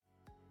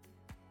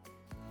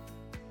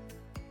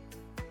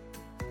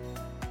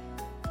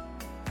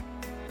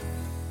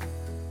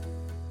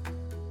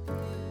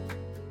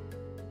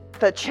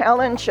The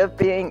challenge of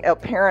being a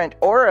parent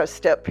or a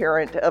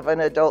step-parent of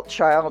an adult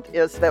child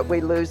is that we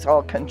lose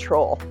all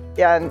control.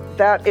 And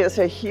that is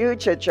a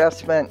huge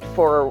adjustment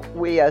for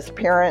we as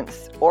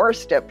parents or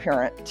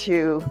step-parent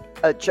to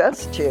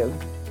adjust to.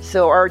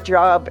 So our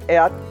job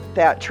at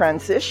that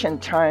transition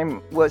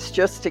time was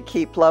just to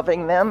keep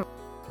loving them.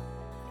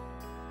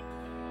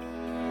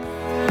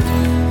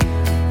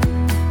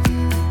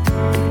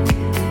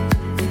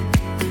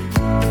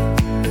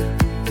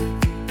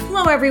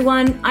 Hello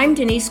everyone, I'm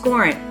Denise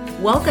Gorant.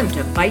 Welcome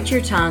to Bite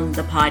Your Tongue,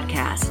 the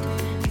podcast.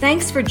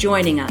 Thanks for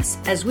joining us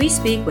as we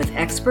speak with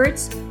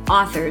experts,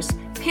 authors,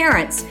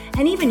 parents,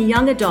 and even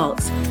young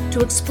adults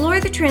to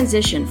explore the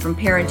transition from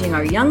parenting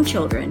our young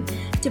children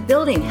to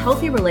building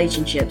healthy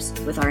relationships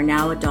with our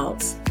now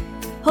adults.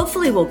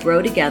 Hopefully we'll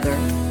grow together,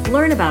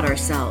 learn about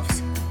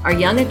ourselves, our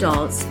young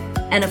adults,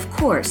 and of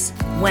course,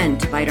 when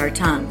to bite our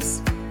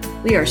tongues.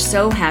 We are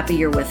so happy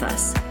you're with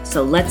us,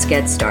 so let's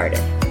get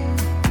started.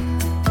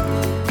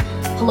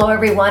 Hello,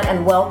 everyone,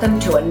 and welcome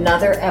to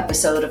another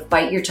episode of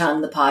Bite Your Tongue,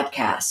 the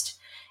podcast.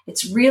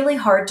 It's really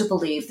hard to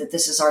believe that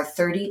this is our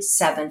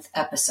 37th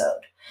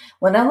episode.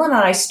 When Ellen and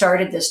I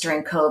started this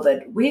during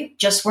COVID, we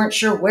just weren't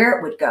sure where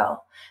it would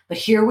go. But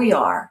here we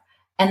are,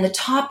 and the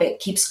topic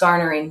keeps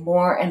garnering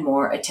more and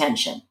more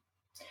attention.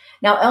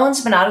 Now,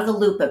 Ellen's been out of the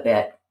loop a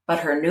bit,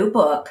 but her new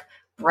book,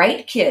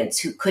 Bright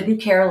Kids Who Couldn't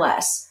Care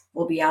Less,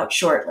 will be out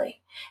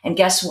shortly. And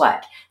guess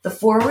what? The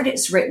foreword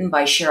is written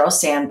by Sheryl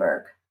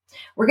Sandberg.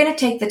 We're going to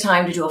take the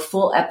time to do a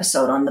full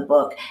episode on the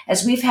book,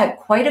 as we've had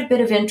quite a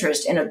bit of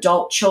interest in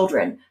adult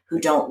children who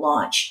don't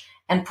launch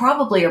and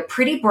probably are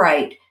pretty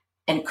bright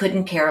and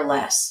couldn't care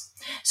less.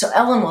 So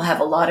Ellen will have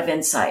a lot of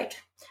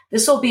insight.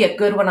 This will be a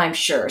good one, I'm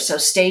sure, so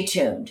stay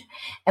tuned,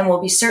 and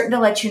we'll be certain to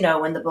let you know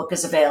when the book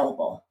is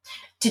available.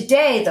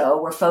 Today, though,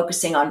 we're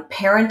focusing on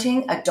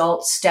parenting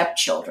adult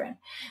stepchildren.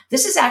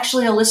 This is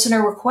actually a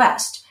listener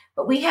request,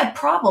 but we had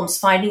problems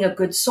finding a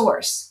good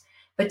source.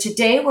 But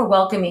today we're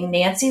welcoming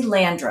Nancy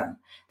Landrum,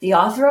 the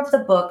author of the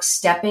book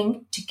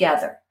Stepping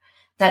Together.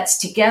 That's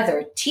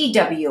together,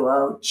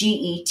 T-W-O-G-E-T-H-E-R.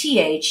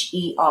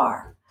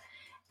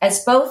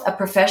 As both a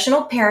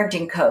professional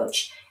parenting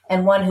coach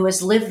and one who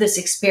has lived this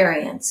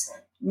experience,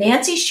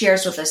 Nancy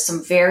shares with us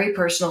some very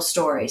personal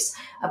stories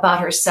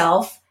about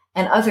herself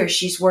and others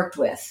she's worked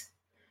with.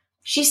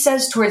 She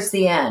says towards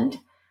the end,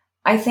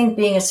 "I think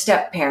being a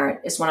step-parent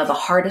is one of the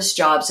hardest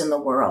jobs in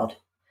the world,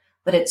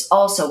 but it's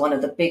also one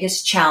of the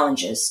biggest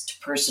challenges to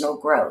personal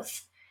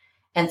growth."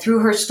 And through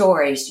her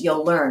stories,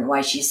 you'll learn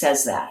why she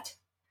says that.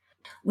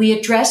 We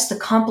address the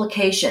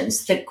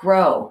complications that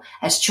grow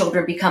as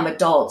children become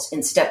adults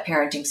in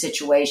step-parenting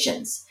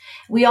situations.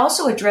 We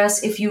also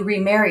address if you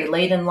remarry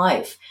late in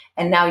life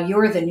and now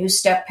you're the new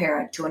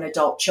step-parent to an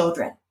adult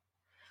children.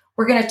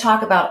 We're going to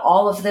talk about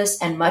all of this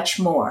and much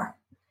more.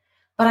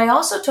 But I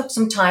also took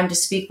some time to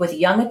speak with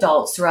young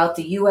adults throughout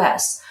the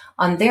U.S.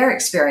 on their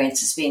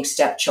experiences being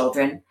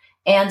stepchildren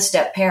and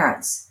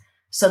step-parents.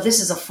 So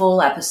this is a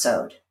full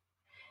episode.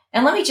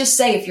 And let me just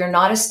say, if you're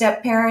not a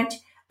step-parent,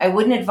 I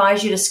wouldn't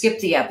advise you to skip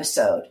the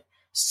episode.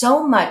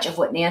 So much of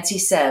what Nancy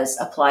says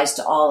applies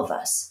to all of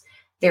us.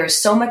 There is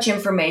so much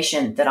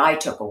information that I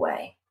took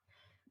away.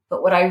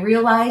 But what I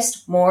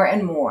realized more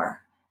and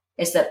more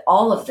is that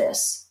all of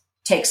this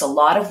takes a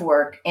lot of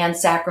work and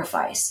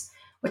sacrifice,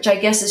 which I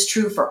guess is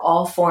true for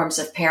all forms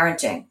of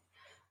parenting.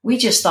 We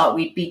just thought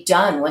we'd be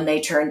done when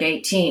they turned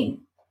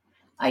 18.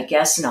 I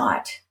guess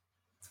not.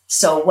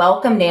 So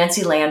welcome,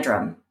 Nancy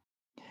Landrum.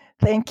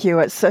 Thank you.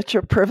 It's such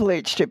a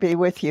privilege to be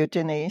with you,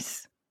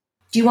 Denise.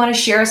 Do you want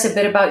to share us a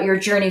bit about your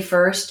journey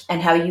first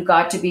and how you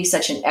got to be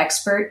such an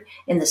expert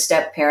in the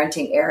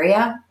step-parenting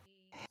area?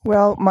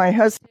 Well, my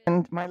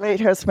late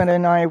husband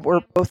and I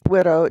were both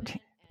widowed.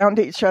 Found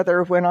each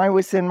other when I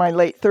was in my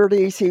late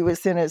 30s. He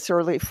was in his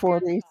early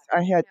 40s.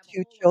 I had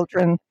two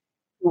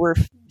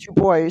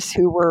boys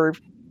who were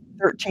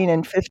 13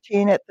 and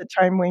 15 at the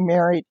time we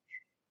married.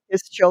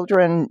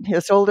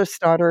 His oldest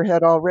daughter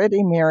had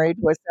already married,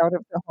 was out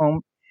of the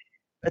home,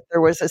 but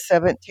there was a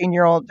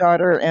 17-year-old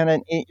daughter and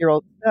an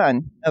 8-year-old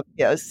son of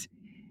his.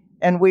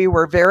 And we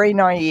were very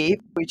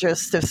naive. We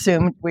just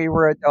assumed we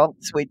were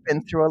adults. We'd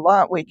been through a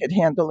lot. We could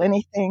handle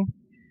anything.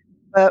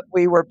 But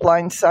we were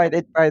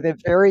blindsided by the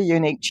very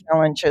unique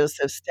challenges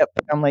of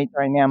step-family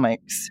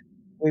dynamics.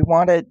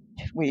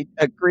 We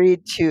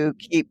agreed to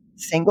keep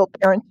single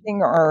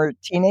parenting our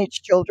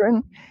teenage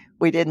children.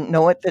 We didn't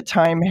know at the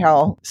time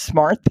how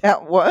smart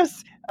that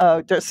was.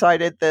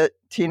 Decided that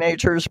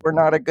teenagers were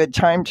not a good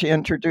time to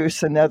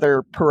introduce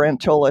another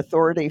parental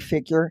authority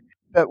figure.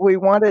 But we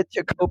wanted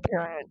to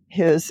co-parent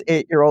his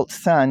 8-year-old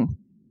son.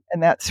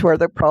 And that's where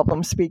the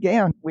problems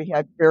began. We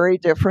had very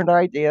different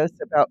ideas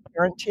about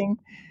parenting,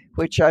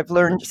 which I've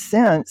learned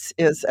since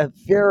is a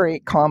very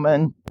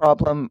common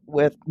problem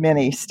with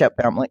many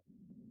step-families.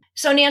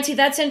 So Nancy,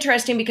 that's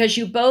interesting because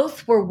you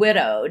both were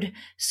widowed.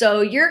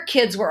 So your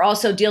kids were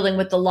also dealing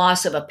with the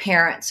loss of a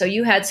parent. So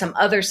you had some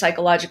other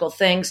psychological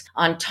things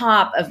on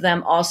top of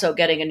them also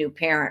getting a new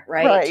parent,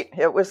 right? Right.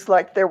 It was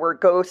like there were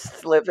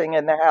ghosts living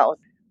in the house.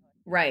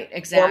 Right, Former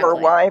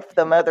exactly. wife,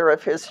 the mother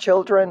of his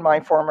children, my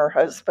former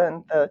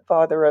husband, the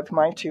father of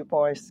my two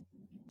boys.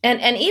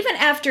 And even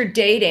after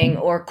dating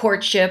or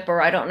courtship,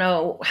 or I don't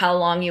know how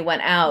long you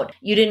went out,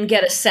 you didn't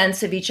get a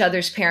sense of each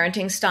other's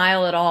parenting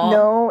style at all?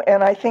 No,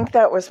 and I think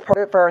that was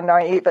part of our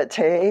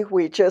naivete.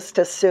 We just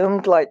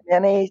assumed, like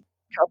many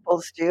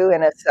couples do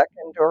in a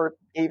second or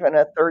even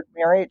a third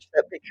marriage,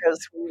 that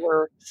because we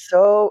were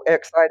so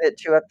excited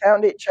to have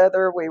found each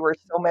other, we were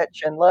so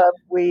much in love,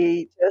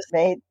 we just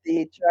made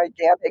the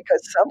gigantic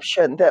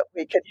assumption that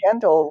we could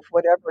handle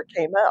whatever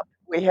came up.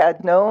 We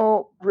had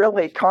no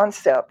really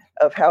concept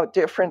of how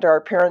different our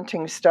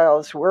parenting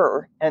styles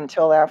were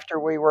until after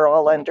we were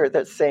all under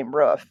the same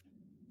roof.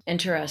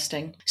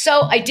 Interesting.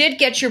 So I did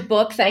get your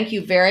book. Thank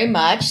you very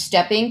much.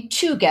 Stepping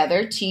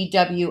Together,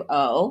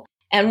 TWO.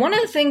 And one of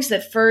the things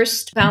that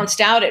first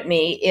bounced out at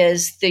me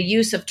is the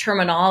use of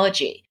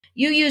terminology.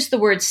 You use the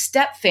word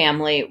step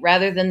family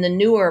rather than the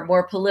newer,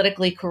 more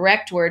politically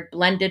correct word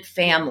blended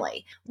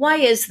family. Why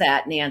is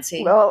that,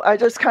 Nancy? Well, I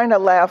just kind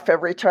of laugh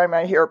every time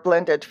I hear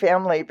blended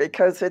family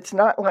because it's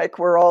not like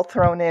we're all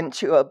thrown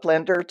into a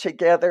blender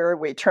together.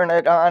 We turn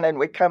it on and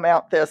we come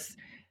out this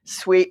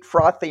sweet,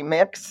 frothy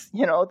mix,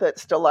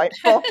 that's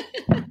delightful.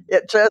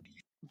 It just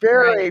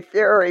very, Right.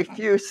 very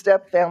few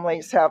step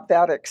families have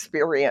that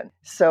experience.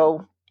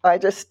 So I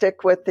just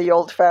stick with the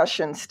old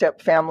fashioned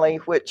step family,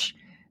 which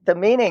the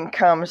meaning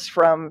comes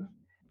from.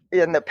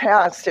 In the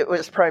past, it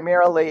was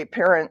primarily a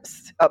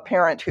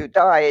parent who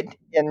died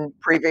in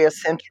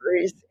previous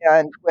centuries.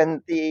 And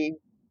when the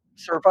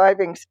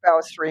surviving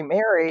spouse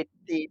remarried,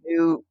 the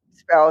new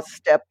spouse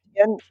stepped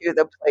into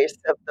the place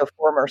of the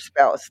former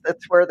spouse.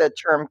 That's where the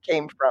term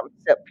came from,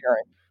 step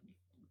parent.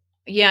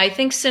 Yeah, I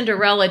think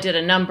Cinderella did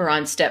a number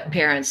on step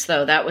parents,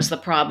 though. That was the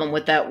problem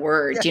with that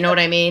word. Do you know what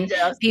I mean?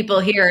 Yes. People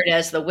hear it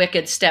as the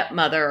wicked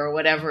stepmother or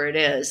whatever it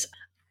is.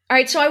 All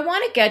right, so I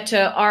want to get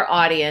to our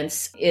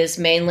audience is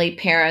mainly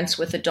parents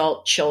with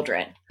adult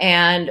children.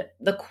 And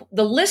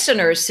the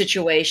listener's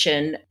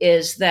situation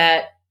is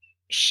that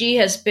she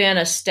has been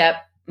a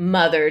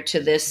stepmother to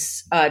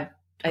this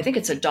I think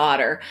it's a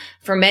daughter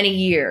for many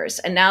years.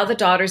 And now the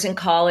daughter's in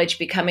college,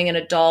 becoming an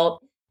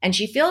adult, and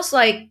she feels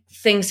like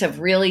things have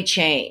really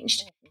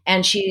changed.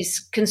 And she's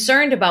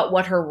concerned about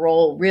what her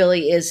role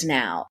really is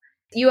now.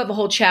 You have a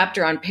whole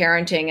chapter on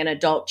parenting an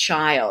adult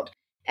child.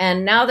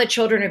 And now that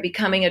children are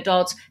becoming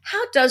adults,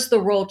 how does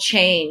the role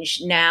change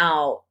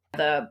now?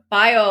 The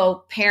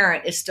bio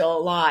parent is still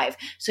alive.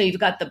 So you've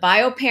got the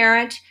bio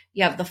parent,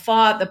 you have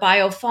the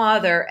bio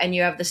father, and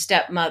you have the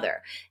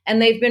stepmother.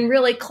 And they've been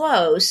really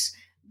close.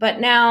 But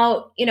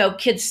now,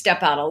 kids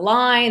step out of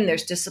line.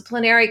 There's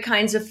disciplinary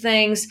kinds of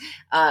things.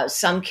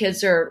 Some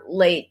kids are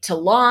late to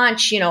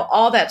launch,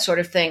 all that sort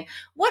of thing.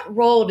 What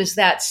role does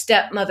that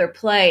stepmother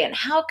play, and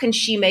how can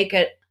she make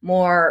it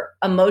more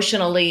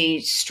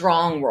emotionally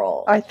strong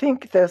role? I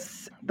think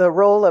the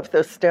role of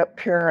the step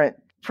parent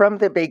from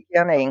the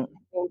beginning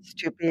needs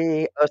to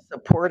be a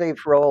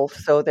supportive role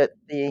so that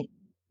the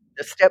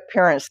step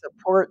parent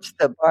supports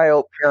the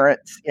bio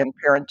parents in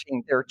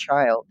parenting their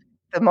child.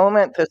 The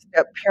moment the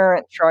step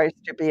parent tries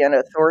to be an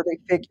authority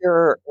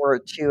figure or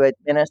to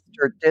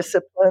administer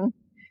discipline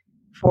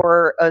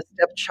for a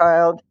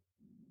stepchild,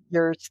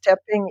 you're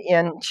stepping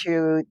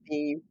into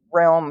the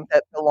realm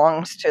that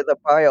belongs to the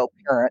bio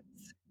parents.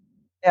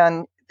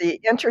 And the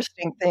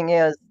interesting thing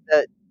is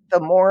that the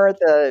more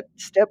the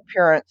step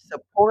parent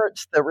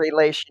supports the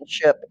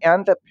relationship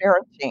and the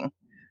parenting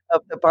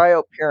of the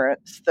bio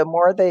parents, the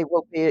more they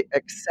will be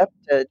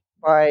accepted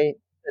by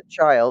the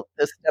child,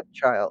 the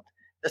stepchild.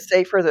 The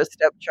safer the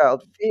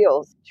stepchild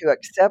feels to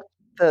accept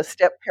the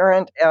step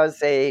parent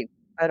as a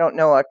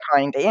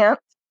kind aunt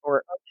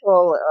or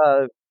uncle,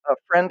 a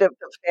friend of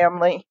the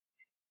family.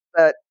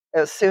 But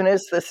as soon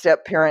as the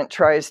step parent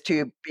tries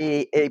to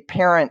be a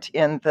parent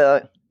in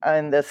the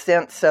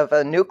sense of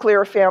a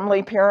nuclear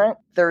family parent,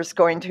 there's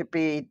going to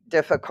be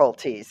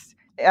difficulties.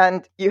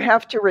 And you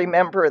have to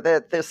remember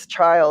that this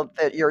child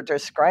that you're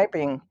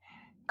describing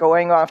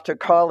going off to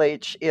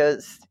college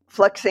is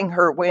flexing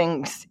her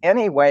wings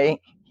anyway,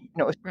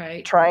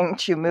 Right. trying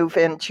to move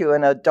into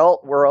an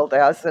adult world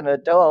as an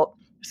adult.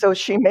 So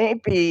she may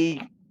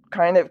be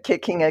kind of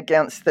kicking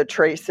against the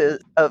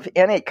traces of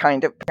any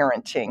kind of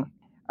parenting.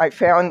 I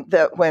found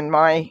that when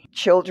my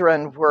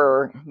children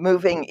were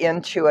moving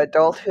into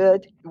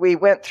adulthood, we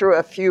went through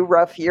a few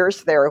rough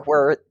years there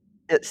where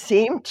it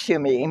seemed to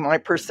me, my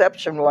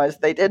perception was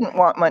they didn't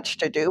want much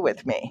to do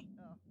with me.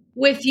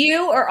 With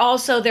you or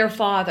also their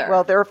father?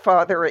 Well, their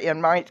father, in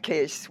my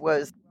case,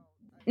 was...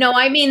 No,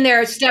 I mean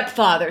their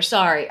stepfather.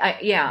 Sorry.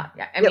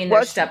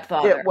 Their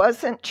stepfather. It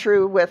wasn't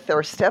true with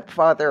their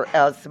stepfather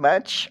as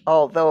much,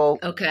 although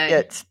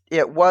Okay.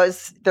 there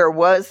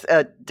was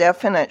a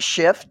definite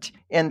shift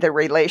in the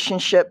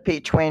relationship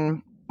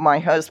between my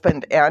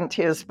husband and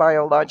his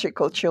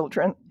biological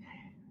children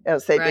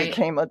as they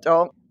became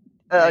adult.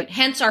 Right.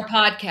 Hence our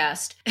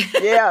podcast.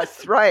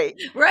 Yes, right.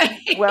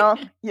 Right. Well,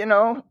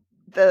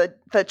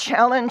 the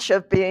challenge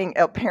of being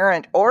a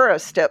parent or a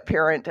step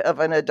parent of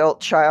an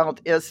adult child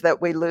is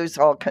that we lose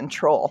all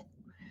control.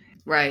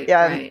 Right,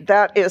 And right.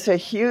 that is a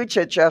huge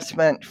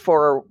adjustment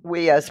for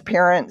we as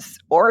parents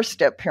or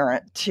step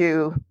parent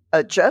to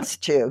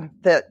adjust to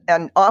that.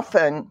 And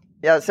often,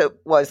 as it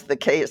was the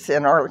case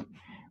in our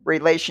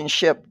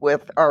relationship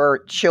with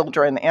our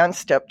children and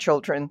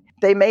stepchildren,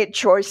 they made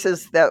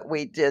choices that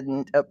we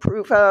didn't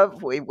approve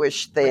of. We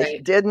wish they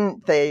Right.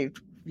 didn't.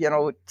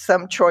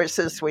 Some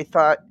choices we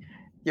thought,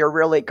 you're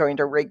really going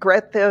to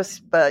regret this,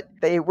 but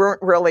they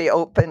weren't really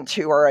open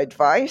to our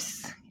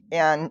advice,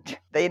 and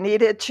they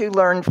needed to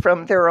learn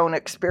from their own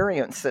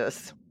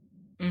experiences.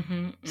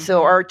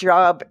 So our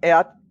job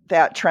at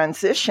that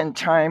transition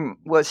time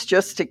was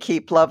just to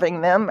keep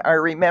loving them. I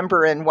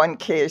remember in one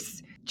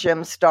case,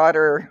 Jim's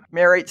daughter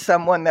married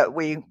someone that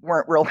we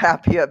weren't real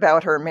happy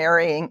about her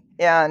marrying.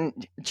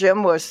 And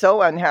Jim was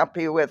so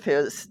unhappy with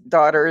his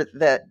daughter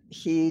that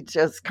he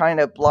just kind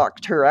of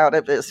blocked her out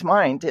of his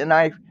mind. And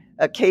I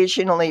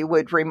occasionally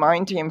would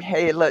remind him,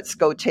 hey, let's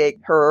go take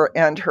her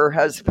and her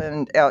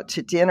husband out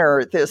to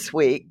dinner this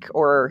week,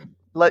 or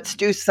let's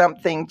do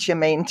something to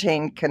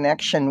maintain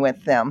connection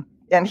with them.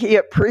 And he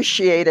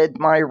appreciated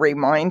my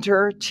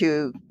reminder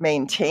to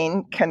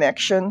maintain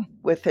connection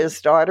with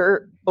his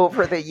daughter.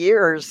 Over the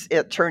years,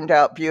 it turned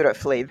out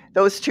beautifully.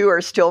 Those two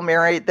are still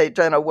married. They've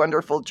done a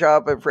wonderful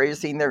job of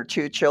raising their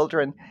two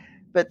children.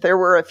 But there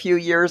were a few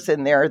years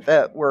in there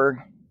that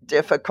were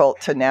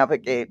difficult to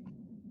navigate.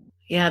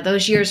 Yeah,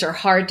 those years are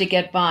hard to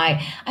get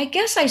by. I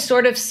guess I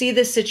sort of see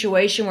this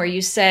situation where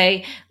you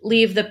say,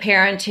 leave the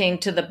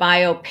parenting to the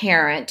bio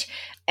parent.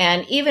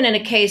 And even in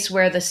a case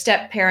where the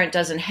step parent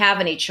doesn't have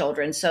any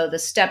children, so the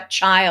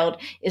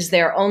stepchild is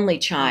their only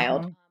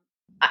child. Mm-hmm.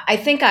 I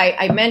think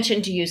I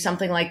mentioned to you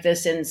something like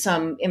this in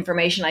some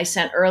information I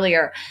sent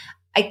earlier.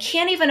 I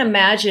can't even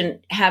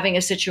imagine having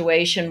a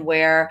situation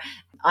where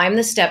I'm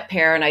the step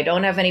parent, I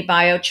don't have any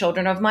bio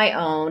children of my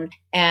own,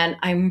 and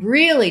I'm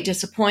really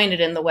disappointed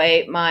in the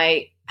way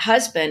my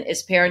husband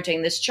is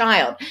parenting this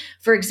child.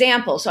 For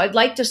example, so I'd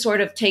like to sort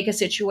of take a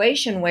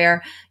situation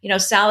where,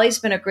 Sally's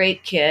been a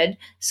great kid.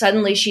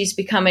 Suddenly she's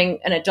becoming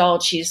an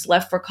adult. She's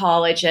left for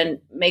college and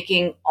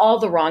making all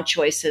the wrong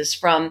choices,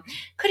 from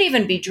could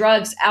even be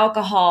drugs,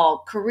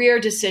 alcohol, career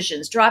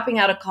decisions, dropping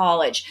out of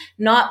college,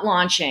 not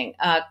launching,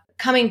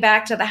 coming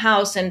back to the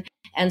house and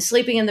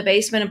sleeping in the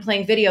basement and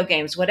playing video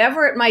games,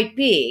 whatever it might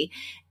be.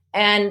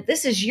 And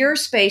this is your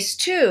space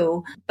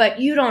too, but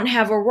you don't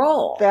have a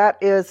role. That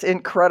is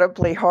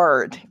incredibly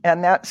hard.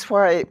 And that's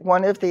why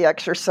one of the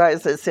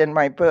exercises in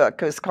my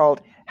book is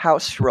called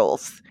House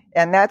Rules.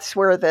 And that's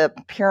where the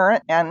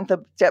parent and the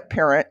step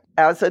parent,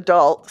 as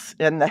adults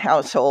in the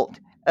household,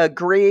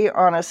 agree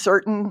on a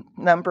certain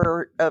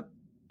number of,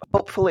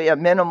 hopefully a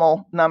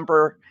minimal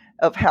number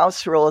of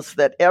house rules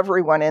that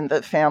everyone in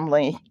the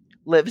family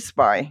lives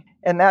by.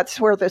 And that's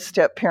where the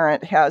step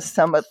parent has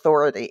some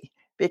authority,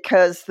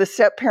 because the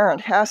step parent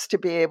has to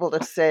be able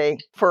to say,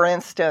 for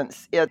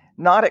instance, it's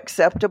not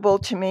acceptable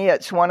to me.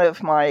 It's one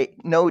of my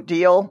no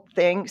deal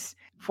things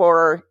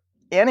for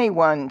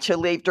anyone to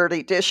leave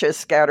dirty dishes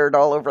scattered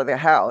all over the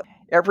house.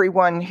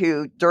 Everyone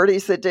who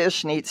dirties a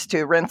dish needs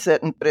to rinse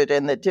it and put it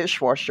in the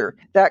dishwasher.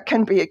 That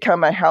can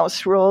become a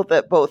house rule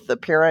that both the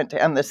parent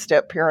and the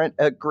step parent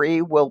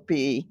agree will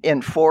be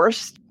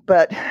enforced.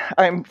 But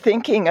I'm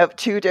thinking of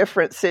two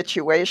different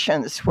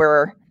situations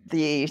where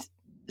the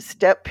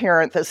step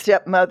parent, the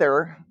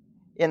stepmother,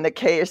 in the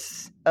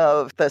case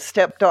of the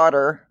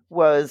stepdaughter,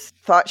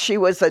 thought she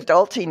was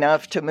adult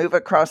enough to move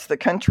across the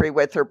country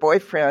with her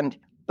boyfriend,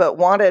 but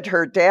wanted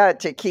her dad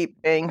to keep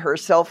paying her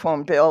cell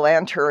phone bill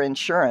and her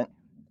insurance.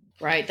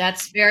 Right.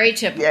 That's very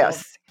typical.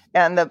 Yes.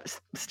 And the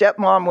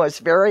stepmom was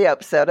very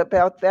upset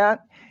about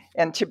that.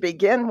 And to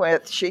begin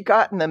with, she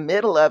got in the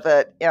middle of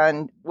it,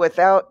 and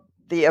without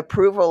the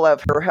approval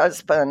of her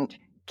husband,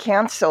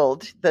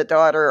 canceled the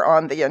daughter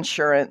on the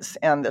insurance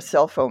and the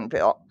cell phone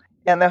bill.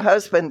 And the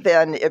husband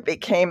then, it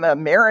became a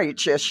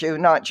marriage issue,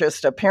 not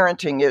just a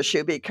parenting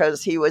issue,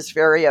 because he was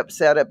very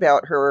upset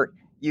about her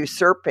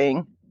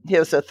usurping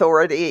his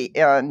authority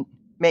and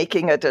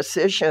making a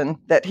decision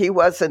that he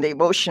wasn't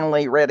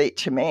emotionally ready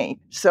to make.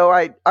 So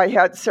I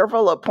had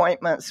several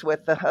appointments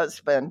with the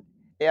husband.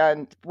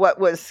 And what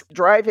was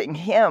driving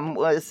him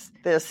was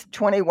this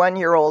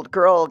 21-year-old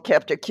girl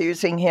kept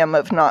accusing him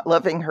of not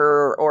loving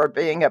her or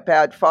being a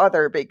bad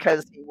father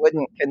because he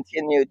wouldn't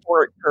continue to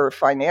support her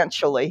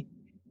financially.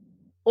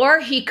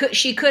 Or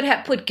she could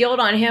have put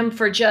guilt on him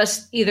for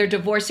just either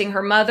divorcing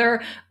her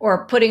mother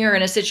or putting her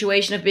in a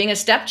situation of being a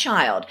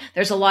stepchild.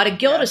 There's a lot of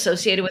guilt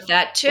associated with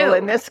that too. Well,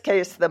 in this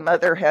case, the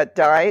mother had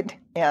died,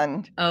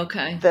 and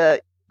I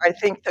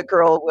think the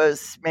girl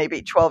was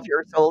maybe 12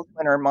 years old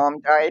when her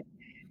mom died.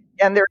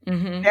 And there's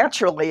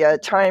naturally a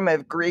time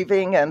of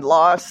grieving and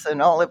loss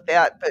and all of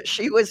that, but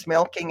she was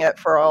milking it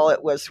for all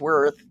it was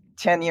worth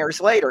 10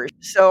 years later.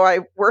 So I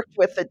worked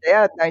with the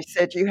dad, and I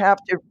said, you have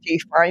to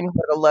define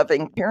what a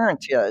loving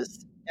parent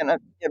is. And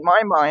in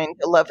my mind,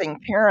 a loving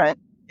parent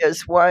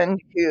is one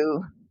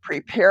who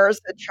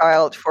prepares the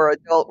child for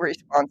adult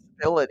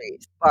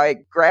responsibilities by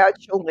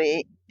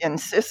gradually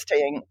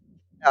insisting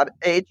at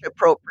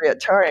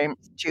age-appropriate times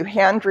to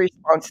hand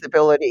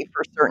responsibility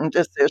for certain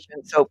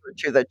decisions over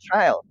to the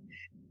child.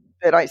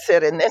 But I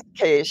said, in this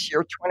case,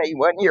 your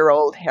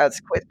 21-year-old has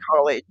quit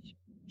college.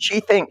 She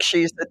thinks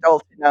she's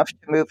adult enough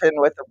to move in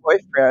with a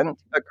boyfriend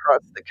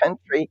across the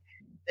country.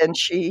 Then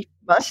she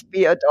must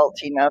be adult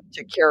enough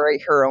to carry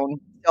her own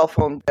cell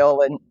phone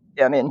bill and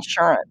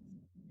insurance.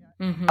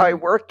 I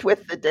worked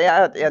with the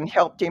dad and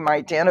helped him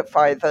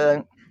identify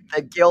the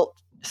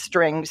guilt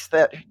strings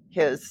that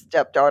his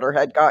stepdaughter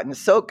had gotten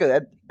so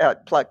good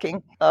at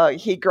plucking.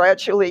 He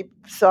gradually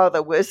saw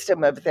the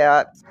wisdom of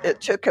that. It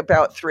took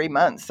about 3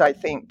 months, I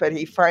think, but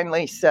he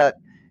finally set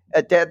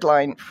a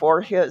deadline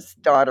for his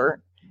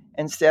daughter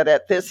and said,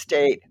 at this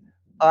date,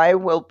 I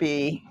will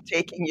be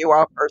taking you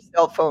off our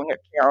cell phone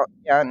account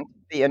and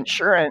the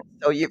insurance.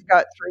 So you've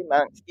got 3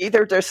 months.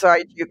 Either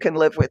decide you can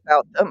live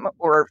without them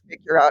or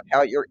figure out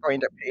how you're going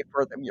to pay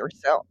for them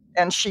yourself.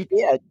 And she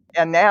did.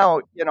 And now,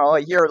 a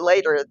year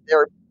later,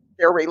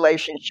 their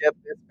relationship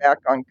is back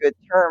on good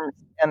terms,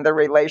 and the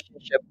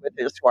relationship with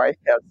his wife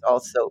has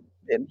also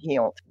been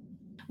healed.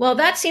 Well,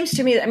 that seems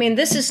to me,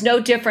 this is no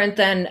different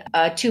than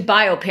two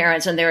bio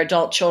parents and their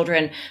adult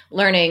children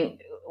learning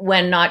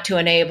when not to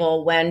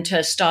enable, when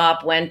to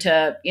stop, when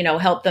to,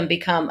 help them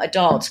become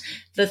adults.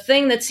 The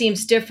thing that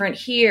seems different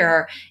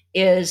here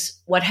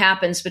is what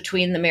happens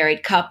between the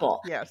married couple.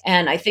 Yes.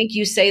 And I think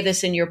you say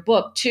this in your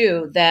book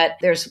too, that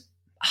there's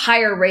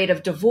higher rate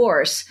of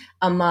divorce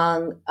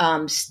among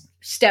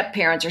step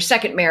parents or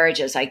second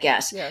marriages, I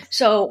guess. Yes.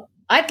 So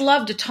I'd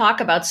love to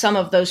talk about some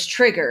of those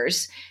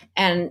triggers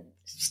and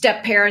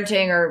step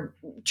parenting or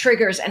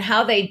triggers and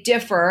how they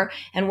differ,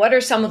 and what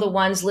are some of the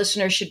ones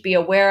listeners should be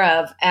aware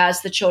of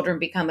as the children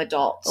become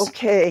adults.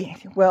 Okay.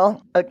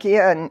 Well,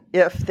 again,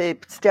 if the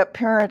step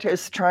parent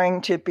is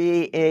trying to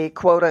be a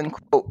quote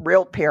unquote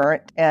real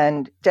parent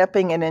and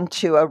stepping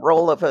into a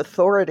role of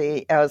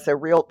authority as a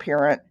real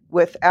parent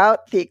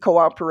without the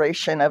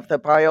cooperation of the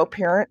bio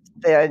parent,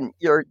 then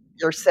you're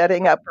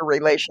setting up a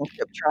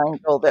relationship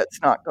triangle that's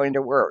not going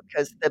to work,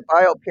 because the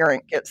bio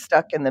parent gets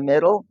stuck in the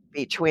middle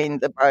between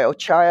the bio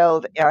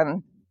child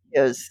and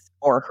his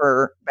or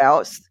her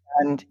spouse,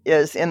 and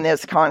is in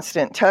this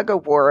constant tug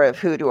of war of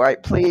who do I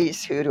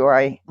please, who do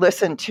I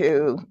listen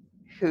to,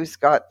 who's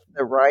got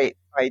the right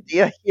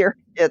idea here.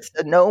 It's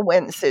a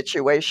no-win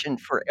situation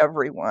for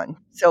everyone.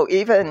 So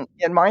even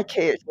in my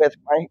case with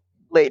my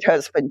late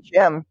husband,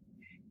 Jim,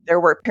 there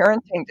were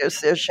parenting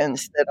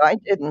decisions that I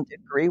didn't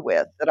agree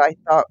with, that I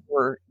thought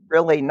were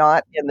really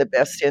not in the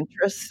best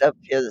interests of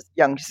his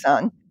young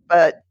son.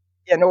 But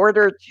in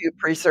order to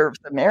preserve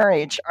the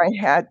marriage, I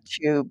had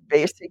to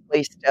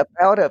basically step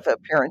out of a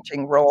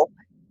parenting role,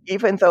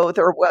 even though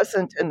there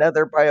wasn't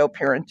another bio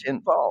parent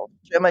involved.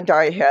 Jim and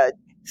I had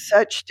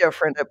such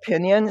different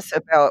opinions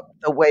about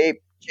the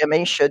way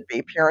Jimmy should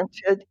be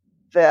parented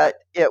that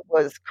it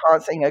was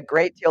causing a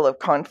great deal of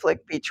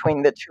conflict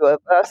between the two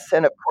of us.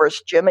 And of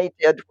course, Jimmy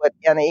did what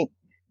any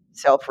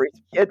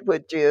self-raised kid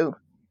would do.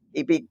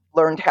 He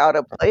learned how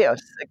to play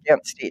us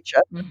against each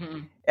other. Mm-hmm.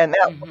 And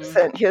that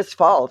wasn't his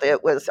fault.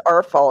 It was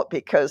our fault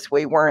because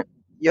we weren't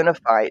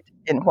unified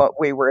in what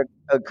we were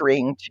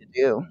agreeing to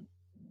do.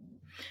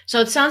 So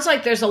it sounds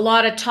like there's a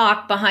lot of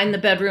talk behind the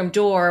bedroom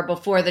door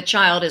before the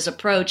child is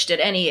approached at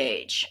any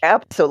age.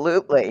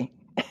 Absolutely.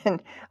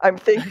 And I'm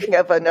thinking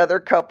of another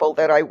couple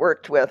that I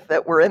worked with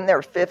that were in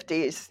their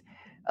 50s.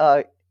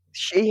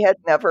 She had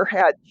never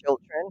had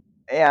children,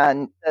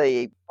 and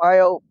the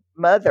bio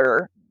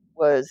mother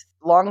was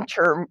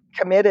long-term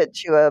committed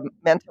to a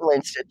mental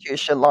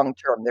institution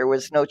long-term. There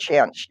was no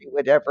chance she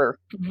would ever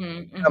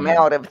come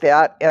out of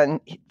that. And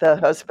the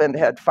husband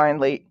had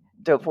finally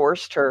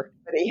divorced her.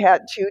 But he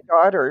had two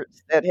daughters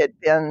that had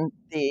been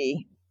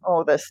the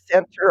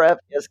center of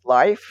his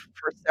life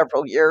for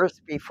several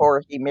years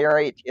before he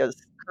married his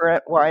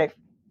current wife.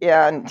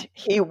 And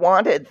he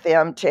wanted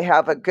them to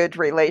have a good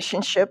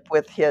relationship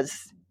with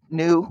his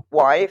new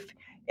wife.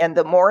 And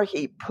the more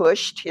he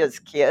pushed his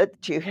kid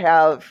to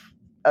have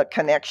a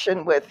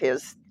connection with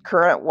his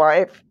current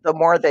wife, the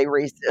more they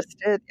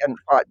resisted and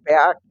fought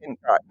back and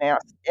got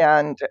nasty.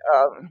 And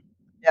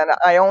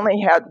I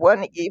only had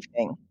one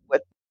evening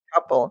with the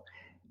couple,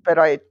 but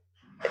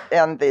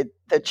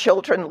the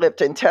children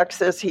lived in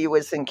Texas. He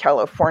was in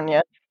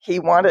California. He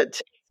wanted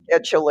to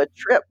schedule a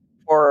trip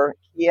for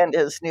he and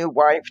his new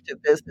wife to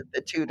visit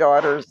the two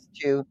daughters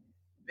to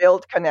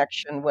build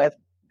connection with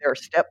their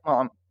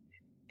stepmom.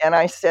 And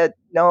I said,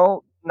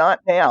 no, not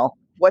now.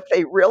 What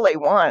they really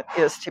want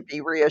is to be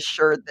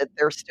reassured that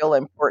they're still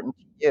important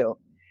to you,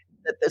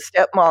 that the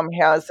stepmom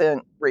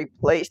hasn't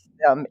replaced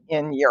them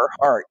in your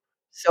heart.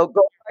 So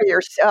go by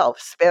yourself.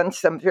 Spend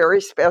some very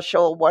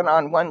special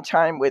one-on-one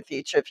time with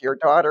each of your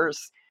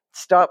daughters.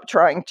 Stop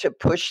trying to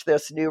push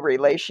this new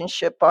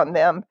relationship on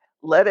them.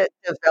 Let it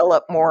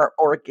develop more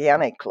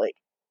organically.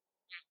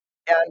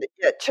 And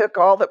it took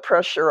all the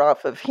pressure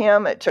off of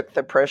him. It took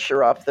the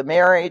pressure off the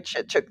marriage.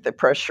 It took the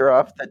pressure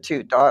off the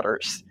two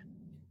daughters.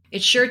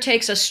 It sure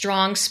takes a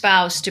strong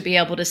spouse to be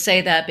able to say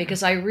that,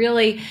 because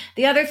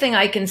the other thing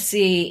I can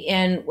see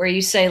in where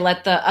you say,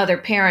 let the other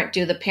parent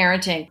do the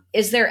parenting,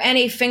 is there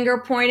any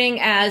finger pointing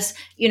as,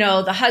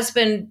 the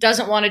husband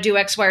doesn't want to do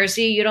X, Y, or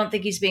Z. You don't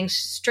think he's being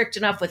strict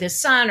enough with his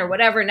son or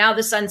whatever. Now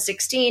the son's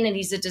 16 and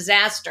he's a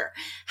disaster.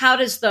 How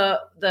does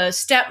the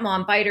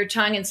stepmom bite her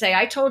tongue and say,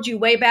 I told you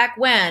way back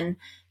when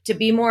to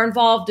be more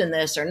involved in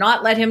this, or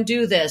not let him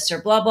do this,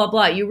 or blah, blah,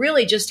 blah. You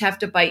really just have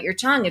to bite your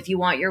tongue if you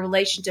want your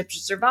relationship to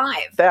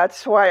survive.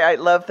 That's why I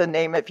love the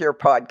name of your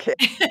podcast.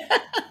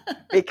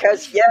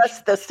 Because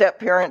yes, the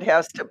step-parent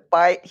has to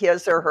bite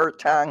his or her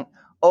tongue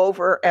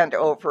over and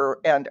over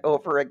and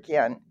over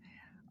again.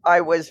 I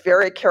was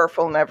very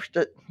careful never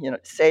to,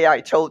 say I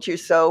told you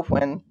so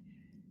when...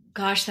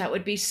 Gosh, that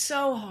would be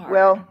so hard.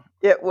 Well,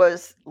 it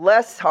was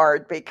less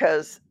hard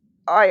because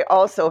I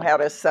also had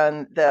a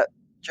son that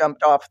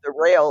jumped off the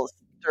rails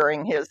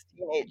during his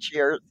teenage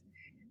years.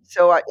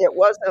 So it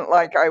wasn't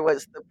like I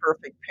was the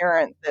perfect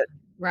parent that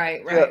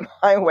right. did it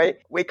my way.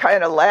 We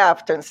kind of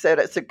laughed and said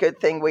it's a good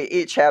thing we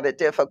each had a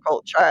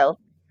difficult child.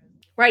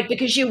 Right,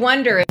 because you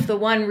wonder if the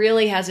one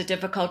really has a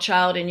difficult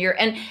child and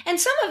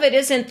some of it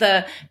isn't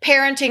the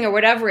parenting or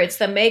whatever, it's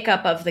the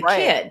makeup of the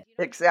kid.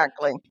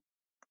 Exactly.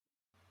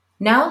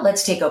 Now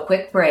let's take a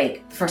quick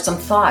break for some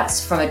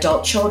thoughts from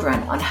adult children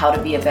on how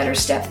to be a better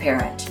step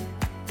parent.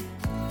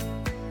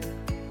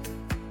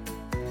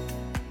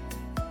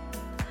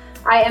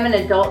 I am an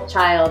adult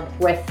child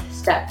with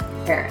step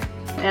parent,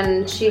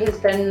 and she has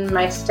been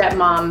my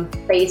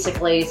stepmom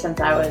basically since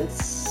I was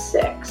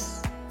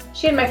 6.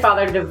 She and my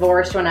father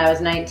divorced when I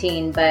was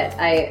 19, but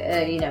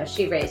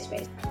she raised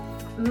me.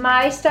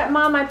 My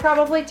stepmom, I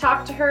probably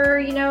talked to her,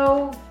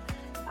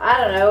 I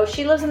don't know.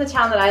 She lives in the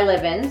town that I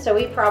live in, so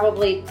we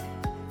probably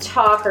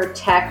talk or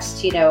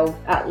text,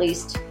 at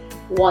least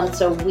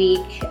once a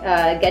week,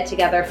 get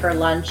together for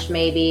lunch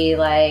maybe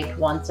like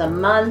once a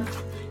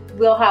month.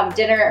 We'll have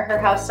dinner at her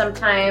house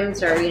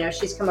sometimes, or,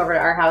 she's come over to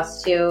our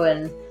house too.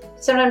 And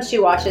sometimes she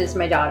watches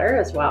my daughter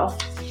as well.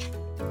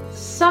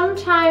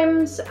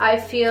 Sometimes I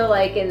feel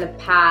like in the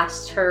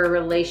past, her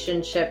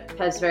relationship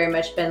has very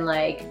much been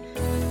like,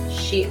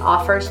 she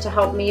offers to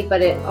help me,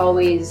 but it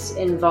always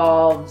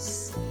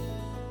involves,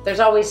 there's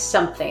always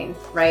something,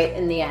 right?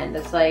 In the end,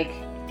 it's like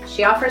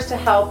she offers to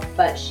help,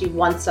 but she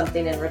wants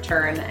something in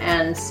return.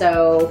 And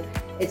so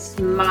it's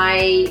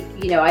my,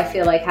 I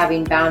feel like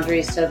having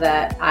boundaries so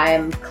that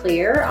I'm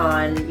clear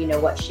on,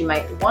 what she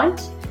might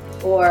want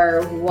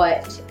or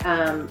what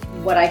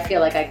I feel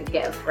like I could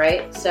give,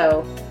 right?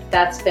 So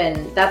that's been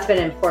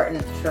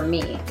important for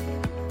me.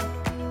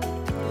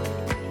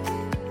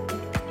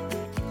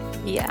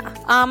 Yeah.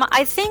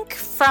 I think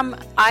from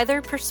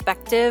either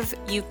perspective,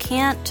 you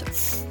can't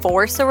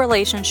force a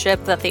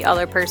relationship that the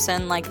other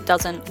person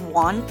doesn't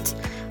want.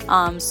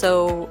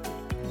 So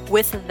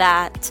with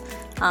that,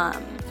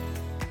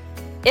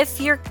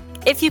 if you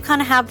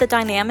kind of have the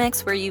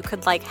dynamics where you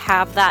could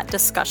have that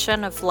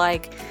discussion of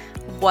what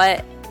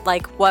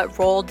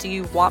role do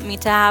you want me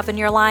to have in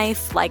your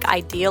life,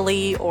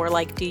 ideally, or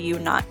do you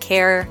not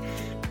care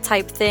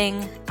type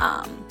thing,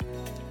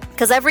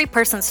 because every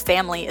person's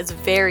family is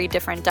very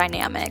different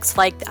dynamics.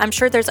 I'm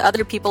sure there's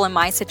other people in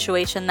my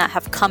situation that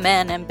have come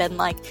in and been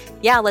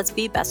yeah, let's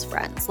be best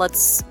friends,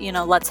 let's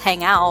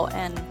hang out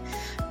and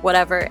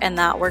whatever, and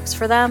that works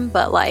for them.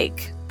 But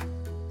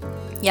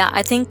yeah,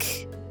 I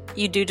think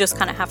you do just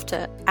kind of have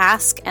to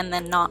ask and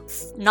then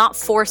not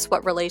force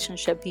what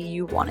relationship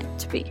you want it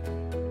to be.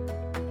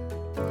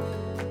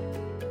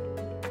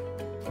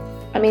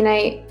 I mean,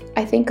 I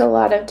think a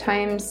lot of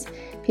times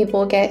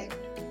people get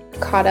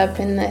caught up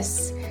in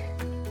this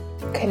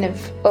kind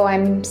of,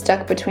 I'm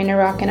stuck between a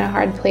rock and a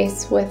hard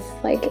place with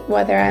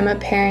whether I'm a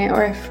parent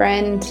or a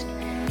friend,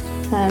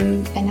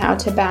 and how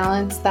to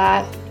balance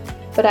that.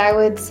 But I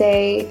would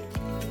say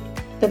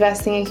the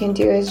best thing you can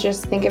do is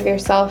just think of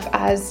yourself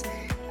as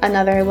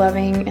another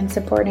loving and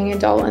supporting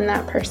adult in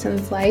that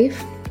person's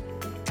life.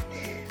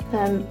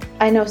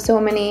 I know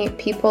so many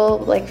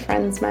people,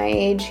 friends my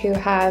age, who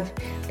have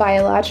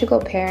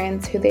biological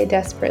parents who they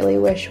desperately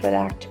wish would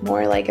act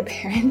more like a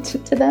parent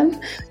to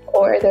them,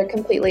 or they're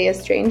completely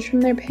estranged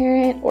from their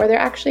parent, or they're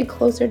actually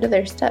closer to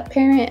their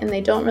step-parent and they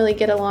don't really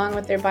get along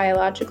with their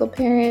biological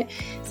parent.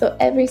 So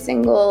every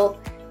single,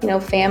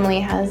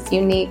 family has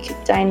unique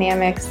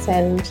dynamics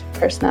and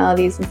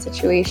personalities and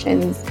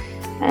situations.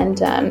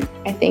 And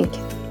I think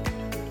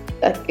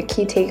a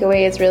key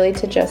takeaway is really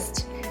to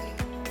just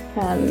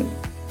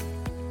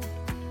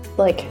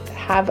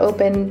have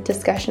open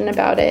discussion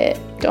about it.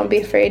 Don't be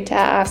afraid to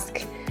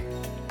ask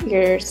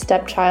your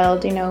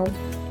stepchild,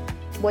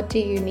 what do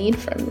you need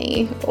from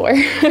me? Or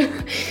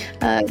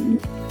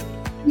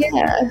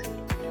yeah.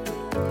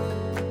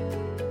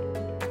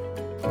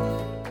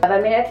 I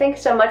mean, I think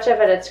so much of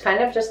it, it's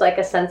kind of just like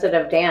a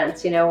sensitive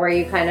dance, where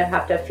you kind of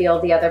have to feel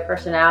the other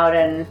person out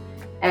and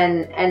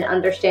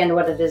understand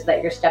what it is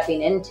that you're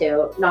stepping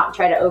into, not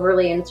try to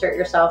overly insert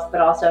yourself,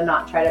 but also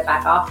not try to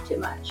back off too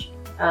much.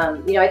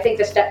 I think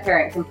the step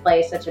parent can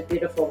play such a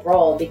beautiful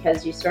role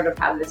because you sort of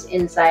have this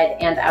inside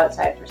and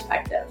outside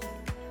perspective.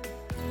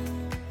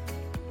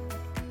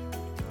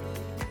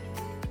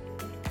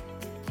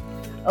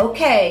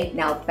 Okay,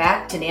 now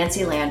back to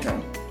Nancy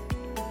Landrum.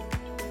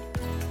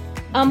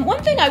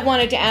 One thing I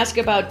wanted to ask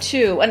about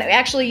too, and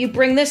actually you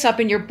bring this up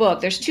in your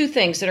book, there's two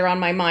things that are on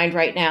my mind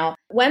right now.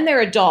 When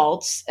they're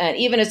adults,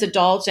 even as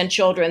adults and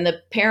children,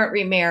 the parent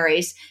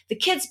remarries, the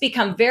kids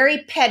become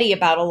very petty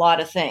about a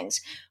lot of things.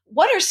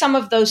 What are some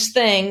of those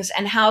things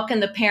and how can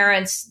the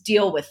parents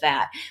deal with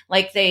that?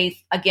 Like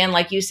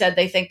like you said,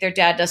 they think their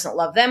dad doesn't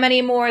love them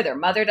anymore. Their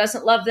mother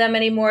doesn't love them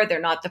anymore.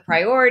 They're not the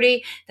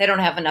priority. They don't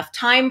have enough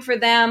time for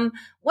them.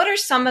 What are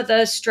some of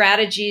the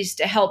strategies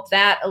to help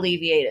that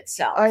alleviate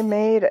itself? I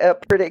made a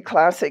pretty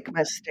classic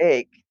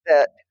mistake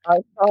that I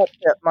thought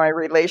that my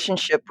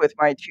relationship with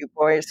my two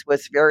boys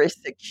was very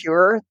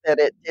secure, that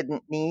it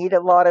didn't need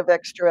a lot of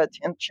extra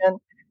attention.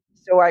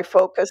 So I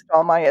focused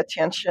all my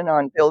attention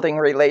on building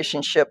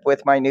relationship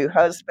with my new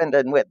husband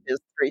and with his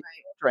three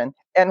children.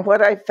 And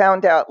what I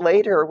found out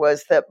later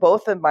was that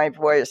both of my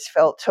boys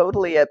felt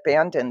totally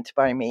abandoned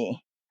by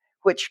me,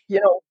 which,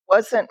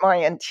 wasn't my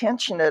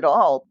intention at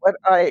all. What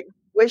I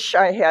wish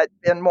I had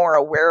been more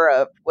aware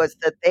of was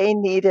that they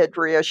needed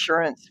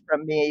reassurance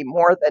from me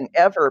more than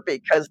ever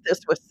because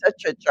this was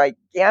such a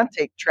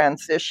gigantic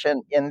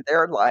transition in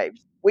their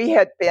lives. We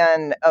had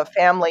been a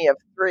family of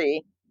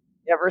three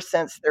ever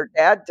since their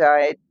dad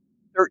died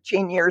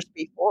 13 years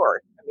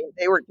before. I mean,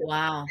 they were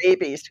just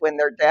babies when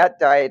their dad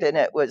died, and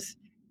it was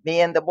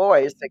me and the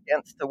boys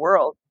against the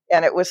world.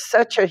 And it was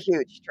such a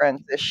huge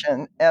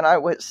transition, and I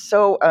was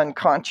so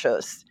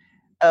unconscious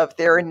of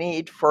their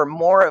need for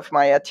more of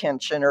my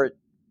attention or,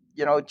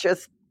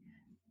 just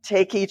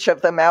take each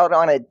of them out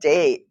on a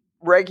date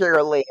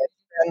regularly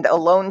and spend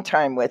alone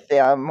time with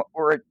them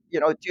or,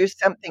 do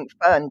something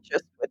fun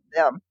just with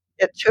them.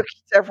 It took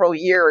several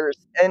years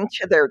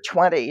into their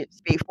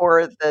 20s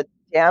before the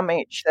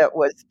damage that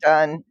was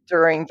done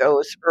during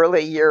those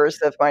early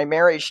years of my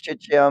marriage to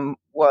Jim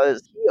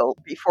was healed,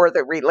 before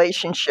the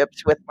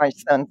relationships with my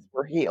sons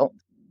were healed.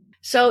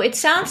 So it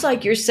sounds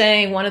like you're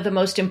saying one of the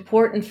most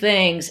important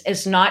things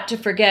is not to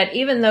forget,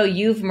 even though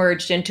you've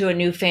merged into a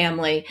new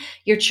family,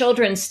 your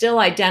children still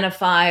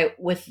identify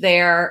with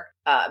their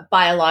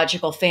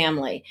biological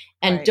family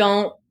and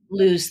don't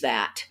lose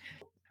that.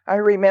 I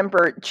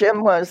remember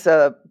Jim was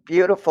a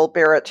beautiful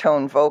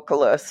baritone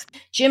vocalist.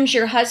 Jim's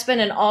your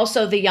husband and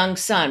also the young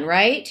son,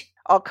 right?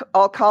 I'll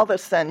call the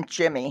son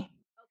Jimmy.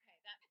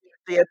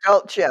 Okay, the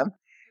adult Jim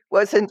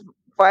was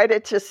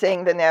invited to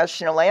sing the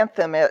national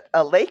anthem at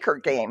a Laker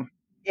game.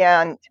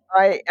 And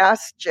I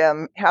asked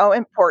Jim, how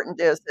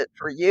important is it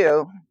for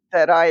you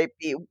that I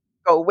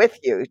go with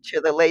you to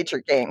the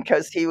Laker game?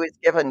 Because he was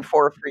given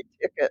 4 free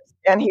tickets.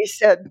 And he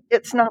said,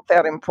 it's not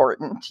that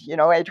important.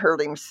 I'd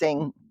heard him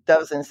sing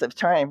dozens of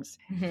times.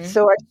 Mm-hmm.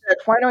 So I said,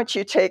 why don't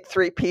you take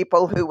 3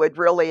 people who would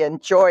really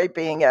enjoy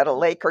being at a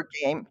Laker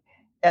game?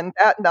 And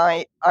that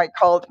night I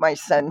called my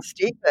son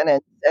Stephen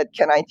and said,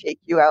 can I take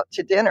you out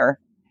to dinner?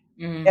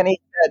 Mm-hmm. And he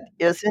said,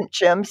 isn't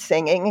Jim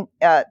singing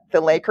at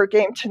the Laker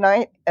game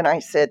tonight? And I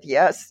said,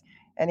 yes.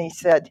 And he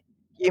said,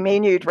 you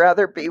mean you'd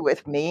rather be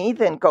with me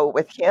than go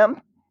with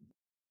him?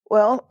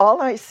 Well,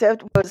 all I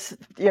said was,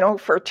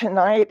 for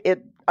tonight,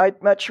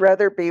 I'd much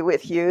rather be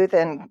with you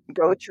than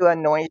go to a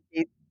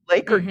noisy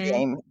Laker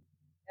game.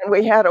 And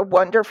we had a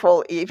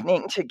wonderful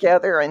evening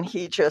together, and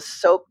he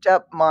just soaked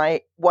up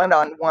my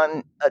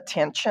one-on-one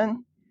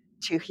attention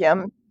to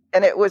him.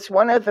 And it was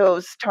one of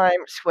those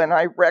times when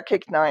I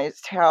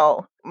recognized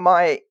how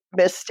my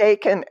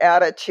mistaken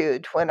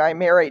attitude when I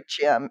married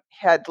Jim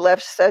had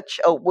left such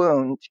a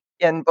wound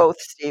in both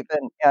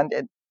Stephen and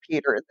in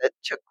Peter that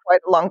took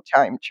quite a long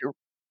time to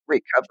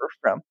recover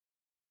from.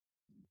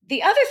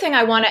 The other thing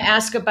I want to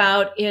ask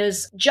about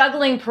is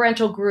juggling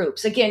parental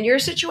groups. Again, your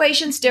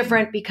situation's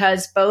different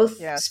because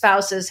both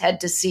spouses had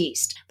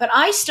deceased. But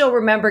I still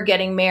remember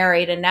getting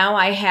married, and now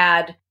I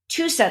had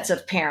 2 sets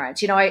of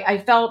parents. I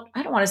felt,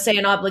 I don't want to say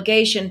an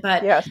obligation,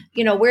 but,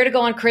 where to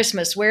go on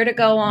Christmas, where to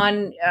go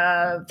on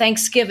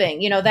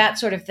Thanksgiving, that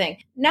sort of thing.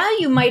 Now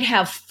you might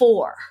have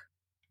 4.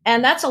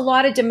 And that's a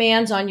lot of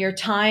demands on your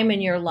time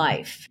and your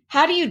life.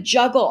 How do you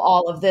juggle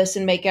all of this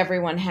and make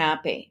everyone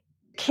happy?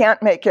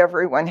 Can't make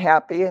everyone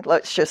happy.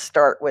 Let's just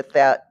start with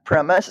that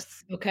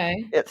premise. Okay.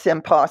 It's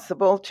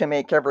impossible to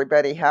make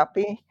everybody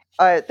happy.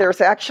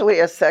 There's actually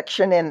a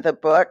section in the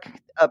book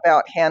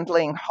about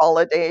handling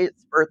holidays,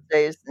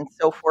 birthdays, and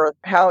so forth,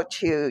 how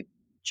to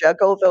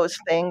juggle those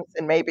things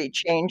and maybe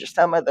change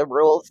some of the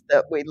rules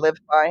that we live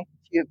by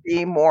to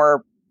be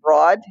more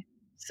broad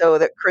so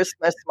that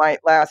Christmas might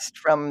last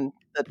from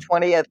the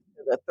 20th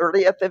to the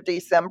 30th of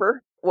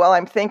December. Well,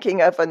 I'm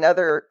thinking of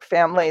another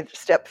family,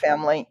 step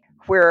family,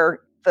 where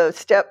the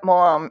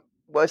stepmom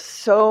was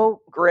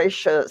so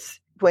gracious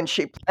when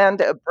she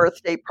planned a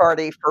birthday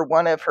party for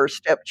one of her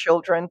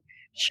stepchildren.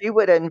 She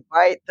would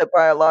invite the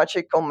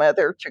biological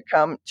mother to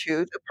come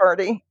to the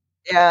party.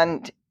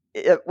 And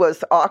it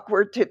was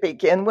awkward to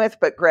begin with,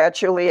 but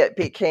gradually it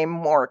became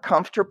more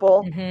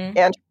comfortable. Mm-hmm.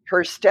 And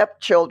her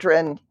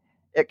stepchildren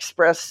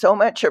expressed so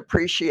much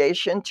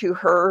appreciation to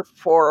her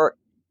for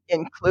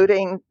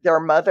including their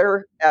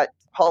mother at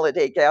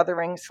holiday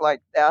gatherings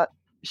like that.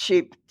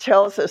 she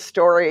tells a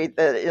story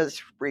that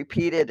is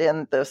repeated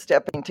in the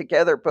Stepping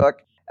Together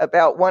book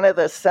about one of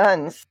the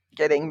sons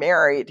getting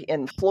married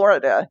in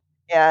Florida,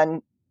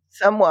 and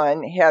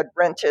someone had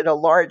rented a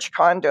large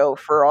condo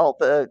for all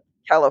the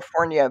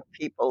California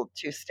people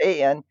to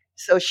stay in.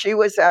 So she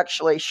was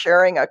actually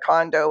sharing a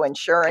condo and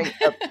sharing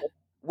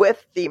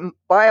with the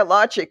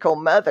biological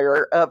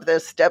mother of the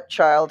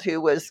stepchild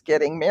who was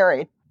getting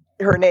married.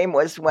 Her name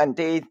was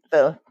Wendy,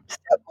 the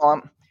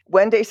stepmom.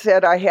 Wendy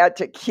said I had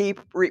to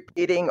keep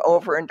repeating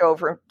over and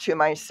over to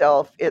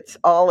myself, it's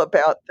all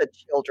about the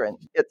children.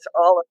 It's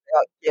all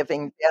about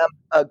giving them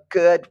a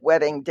good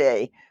wedding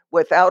day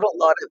without a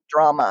lot of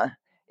drama.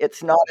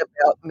 It's not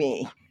about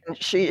me.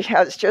 And she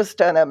has just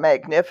done a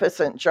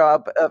magnificent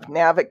job of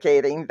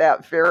navigating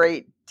that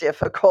very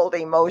difficult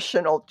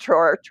emotional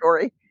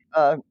territory,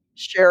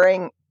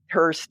 sharing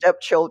her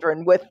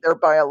stepchildren with their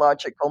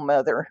biological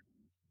mother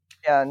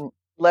and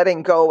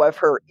letting go of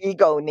her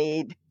ego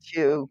need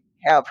to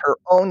have her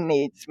own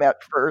needs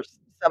met first.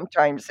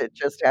 Sometimes it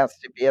just has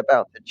to be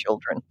about the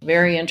children.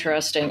 Very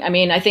interesting. I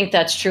mean, I think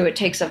that's true. It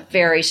takes a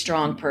very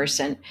strong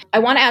person. I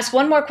want to ask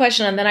one more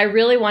question, and then I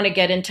really want to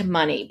get into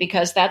money,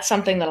 because that's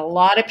something that a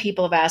lot of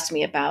people have asked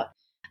me about.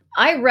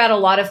 I read a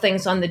lot of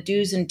things on the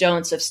do's and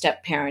don'ts of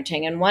step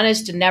parenting, and one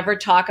is to never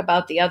talk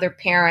about the other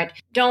parent.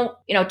 Don't,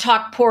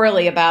 talk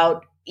poorly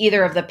about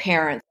either of the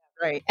parents.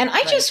 Right. And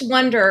I just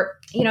wonder,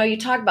 you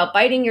talk about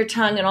biting your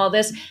tongue and all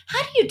this.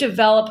 How do you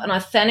develop an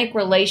authentic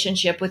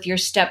relationship with your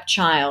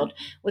stepchild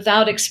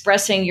without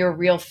expressing your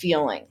real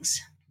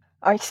feelings?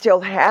 I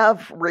still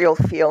have real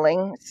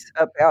feelings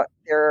about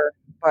their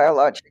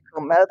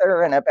biological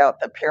mother and about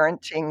the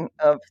parenting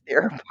of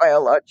their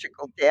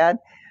biological dad,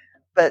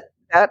 but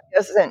that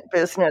isn't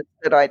business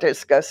that I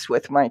discuss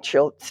with my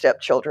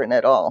stepchildren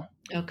at all.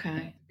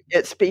 Okay.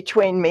 It was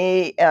between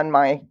me and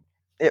my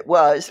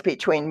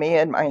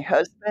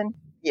husband.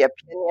 The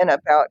opinion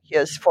about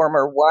his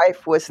former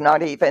wife was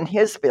not even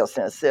his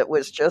business. It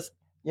was just,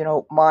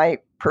 my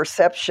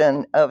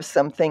perception of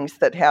some things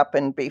that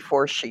happened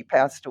before she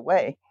passed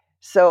away.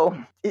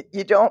 So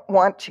you don't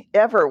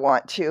ever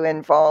want to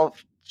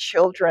involve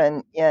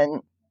children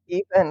in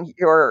even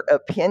your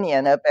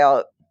opinion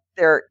about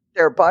their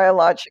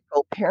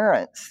biological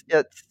parents.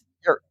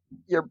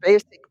 You're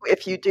basically,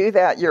 if you do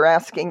that, you're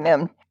asking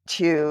them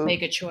to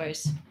make a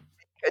choice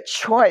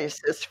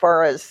as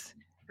far as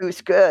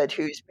who's good,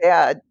 who's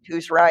bad,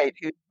 who's right,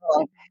 who's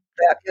wrong.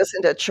 That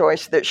isn't a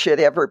choice that should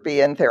ever be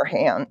in their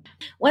hand.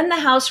 When the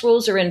house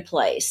rules are in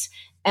place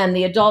and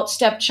the adult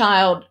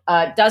stepchild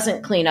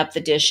doesn't clean up the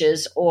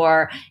dishes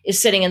or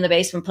is sitting in the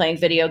basement playing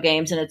video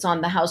games and it's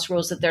on the house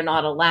rules that they're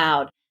not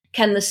allowed,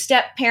 can the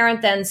step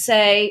parent then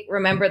say,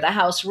 remember the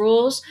house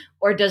rules?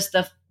 Or does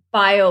the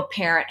bio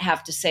parent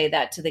have to say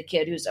that to the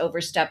kid who's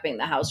overstepping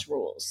the house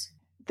rules?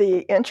 The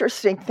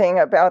interesting thing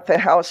about the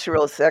house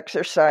rules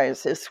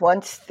exercise is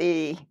once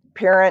the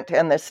parent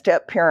and the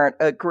step parent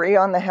agree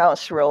on the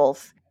house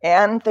rules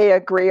and they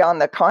agree on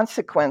the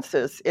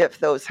consequences if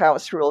those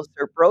house rules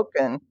are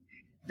broken,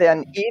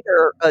 then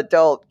either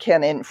adult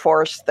can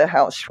enforce the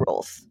house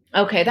rules.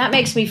 Okay, that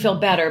makes me feel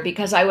better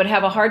because I would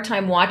have a hard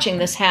time watching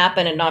this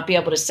happen and not be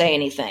able to say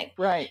anything.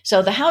 Right.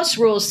 So the house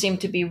rules seem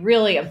to be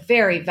really a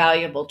very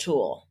valuable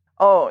tool.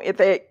 Oh,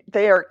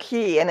 they are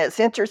key. And it's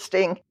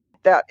interesting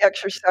that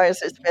exercise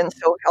has been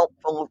so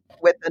helpful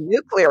with a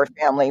nuclear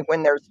family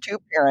when there's two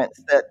parents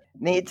that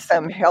need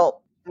some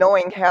help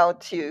knowing how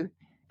to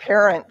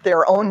parent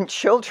their own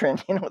children,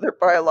 their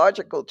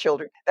biological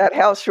children. That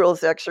house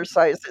rules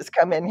exercise has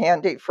come in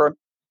handy for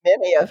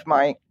many of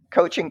my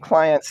coaching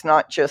clients,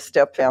 not just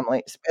step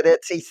families, but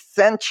it's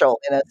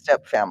essential in a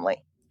step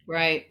family.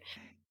 Right.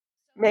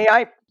 May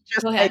I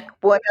just make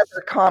one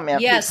other comment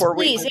before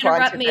we move on to that? Yes, please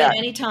interrupt me at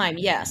any time.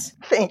 Yes.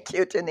 Thank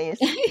you, Denise.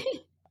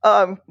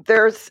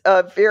 There's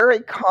a very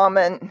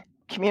common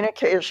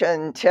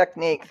communication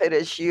technique that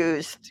is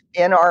used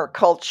in our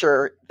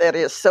culture that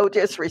is so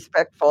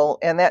disrespectful,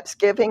 and that's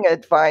giving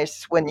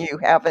advice when you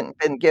haven't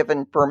been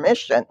given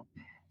permission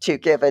to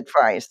give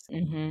advice.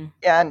 Mm-hmm.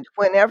 And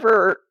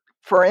whenever,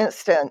 for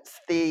instance,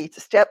 the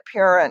step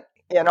parent,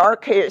 in our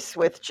case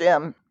with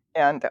Jim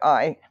and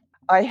I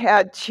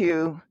had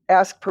to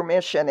ask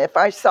permission. If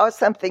I saw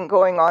something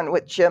going on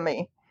with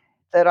Jimmy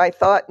that I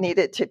thought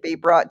needed to be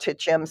brought to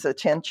Jim's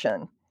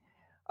attention,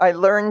 I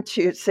learned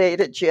to say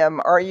to Jim,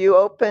 are you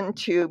open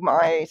to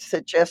my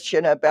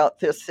suggestion about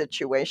this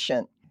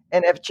situation?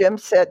 And if Jim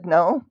said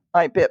no,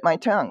 I bit my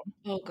tongue.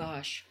 Oh,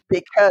 gosh.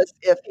 Because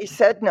if he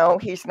said no,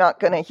 he's not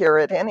going to hear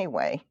it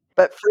anyway.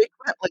 But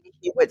frequently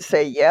he would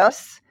say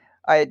yes.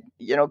 I'd,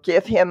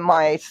 give him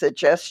my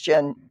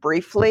suggestion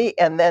briefly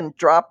and then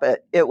drop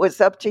it. It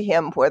was up to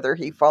him whether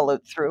he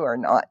followed through or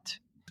not.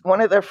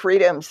 One of the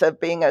freedoms of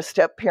being a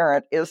step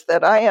parent is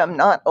that I am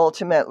not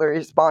ultimately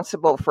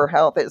responsible for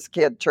how this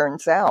kid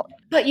turns out.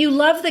 But you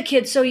love the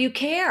kid, so you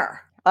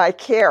care. I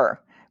care,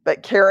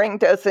 but caring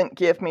doesn't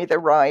give me the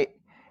right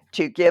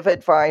to give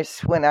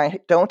advice when I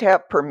don't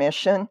have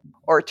permission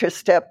or to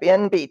step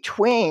in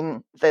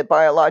between the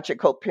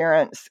biological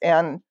parents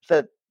and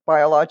the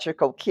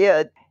biological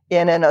kid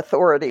in an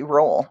authority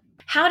role.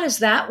 How does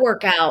that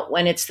work out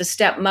when it's the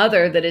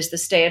stepmother that is the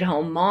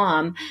stay-at-home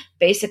mom,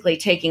 basically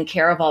taking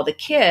care of all the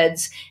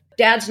kids?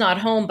 Dad's not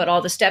home, but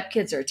all the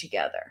stepkids are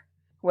together.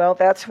 Well,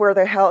 that's where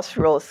the house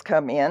rules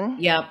come in.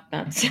 Yep.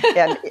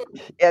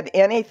 and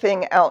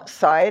anything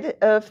outside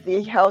of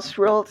the house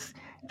rules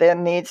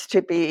then needs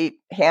to be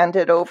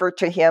handed over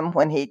to him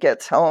when he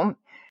gets home.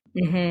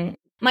 Mm-hmm.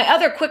 My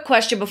other quick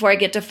question before I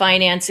get to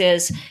finance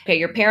is, okay,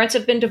 your parents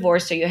have been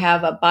divorced, so you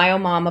have a bio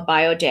mom, a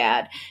bio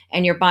dad,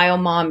 and your bio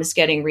mom is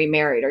getting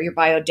remarried, or your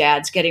bio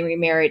dad's getting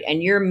remarried,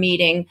 and you're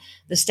meeting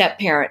the step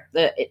parent,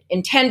 the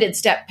intended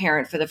step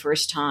parent for the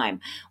first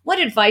time. What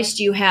advice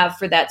do you have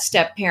for that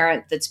step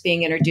parent that's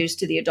being introduced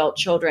to the adult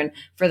children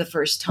for the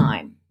first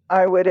time?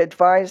 I would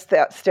advise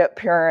that step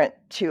parent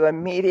to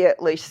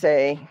immediately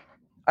say,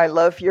 I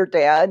love your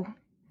dad,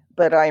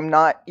 but I'm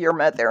not your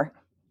mother.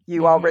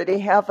 You already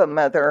have a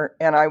mother,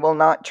 and I will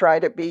not try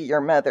to be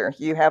your mother.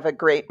 You have a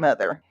great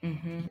mother.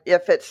 Mm-hmm.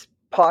 If it's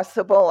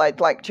possible,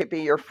 I'd like to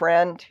be your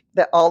friend.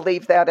 I'll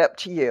leave that up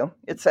to you.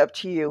 It's up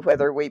to you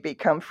whether we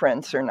become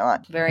friends or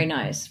not. Very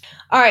nice.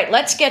 All right,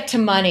 let's get to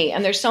money.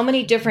 And there's so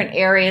many different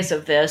areas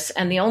of this.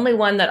 And the only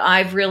one that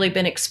I've really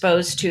been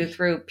exposed to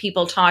through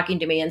people talking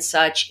to me and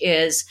such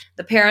is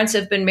the parents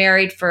have been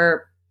married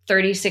for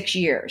 36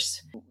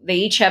 years. They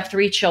each have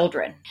 3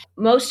 children.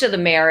 Most of the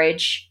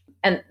marriage,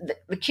 and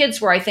the kids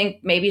were, I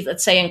think, maybe,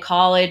 let's say, in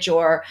college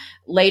or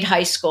late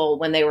high school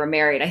when they were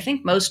married. I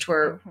think most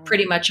were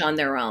pretty much on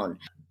their own.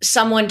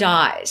 Someone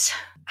dies.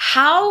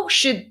 How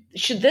should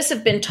this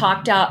have been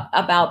talked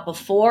about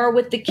before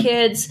with the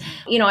kids?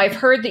 You know, I've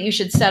heard that you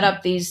should set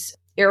up these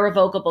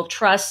irrevocable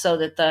trusts so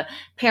that the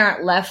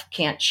parent left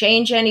can't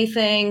change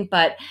anything.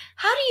 But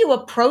how do you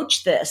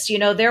approach this? You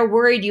know, they're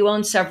worried you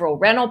own several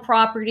rental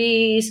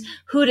properties.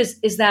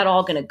 Is that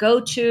all going to go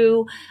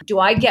to? Do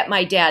I get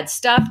my dad's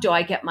stuff? Do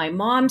I get my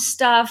mom's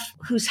stuff?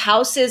 Whose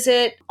house is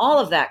it? All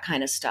of that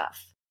kind of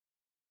stuff.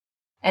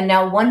 And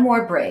now one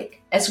more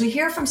break as we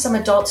hear from some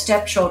adult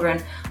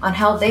stepchildren on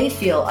how they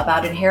feel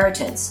about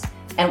inheritance.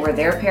 And were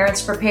their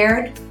parents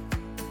prepared?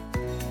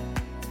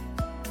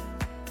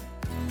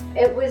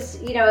 It was,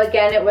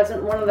 again, it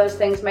wasn't one of those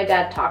things my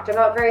dad talked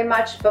about very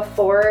much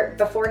before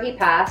he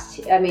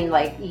passed. I mean,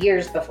 like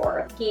years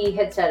before. He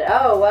had said,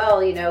 oh, well,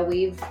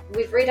 we've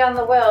redone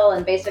the will,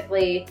 and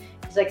basically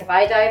he's like, if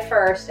I die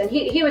first, and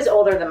he was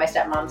older than my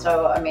stepmom,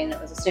 so I mean, it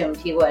was assumed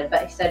he would,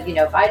 but he said,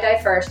 if I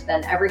die first,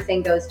 then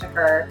everything goes to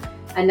her.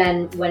 And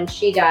then when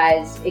she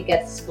dies, it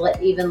gets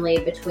split evenly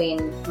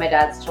between my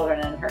dad's children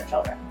and her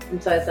children.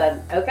 And so I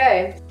said,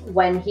 okay.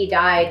 When he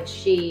died,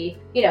 she,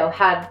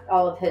 had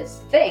all of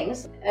his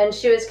things. And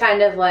she was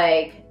kind of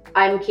like,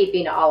 I'm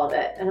keeping all of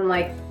it. And I'm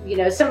like,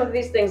 some of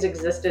these things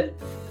existed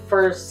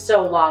for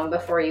so long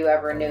before you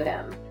ever knew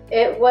him.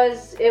 It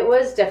was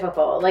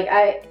difficult. Like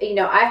I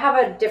have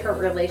a different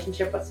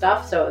relationship with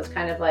stuff. So it was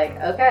kind of like,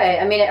 okay.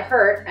 I mean, it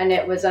hurt and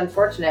it was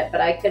unfortunate, but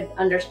I could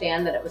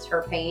understand that it was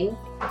her pain,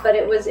 but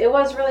it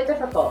was really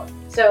difficult.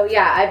 So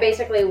yeah, I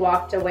basically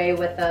walked away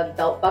with a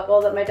belt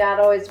buckle that my dad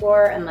always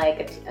wore and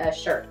like a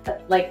shirt,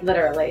 like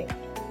literally.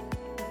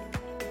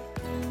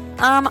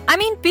 I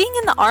mean, being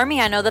in the Army,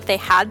 I know that they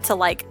had to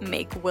like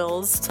make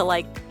wills to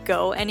like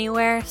go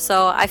anywhere.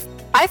 So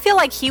I feel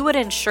like he would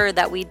ensure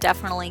that we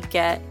definitely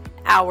get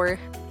our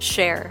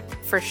share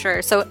for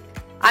sure. So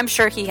I'm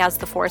sure he has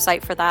the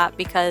foresight for that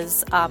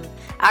because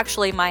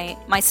actually my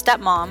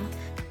stepmom,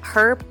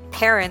 her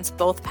parents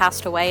both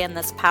passed away in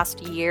this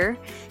past year,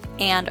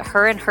 and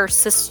her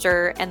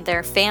sister and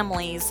their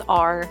families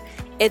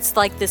it's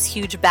like this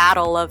huge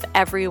battle of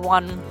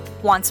everyone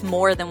wants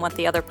more than what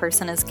the other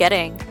person is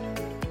getting.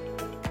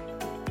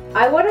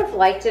 I would have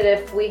liked it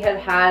if we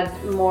had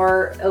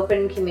more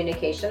open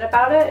communication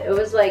about it. It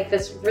was like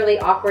this really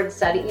awkward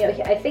setting.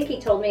 I think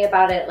he told me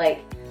about it like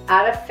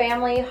at a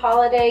family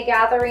holiday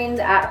gathering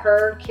at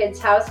her kid's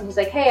house. And he's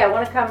like, hey, I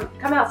want to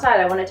come outside.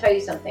 I want to tell you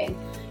something.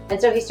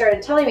 And so he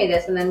started telling me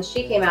this. And then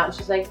she came out and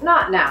she's like,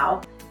 not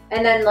now.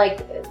 And then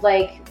like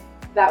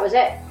that was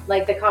it.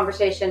 Like the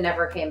conversation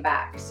never came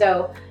back.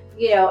 So,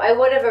 I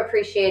would have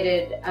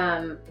appreciated,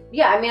 I'm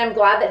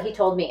glad that he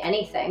told me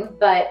anything,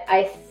 but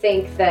I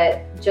think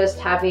that just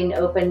having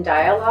open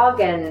dialogue,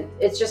 and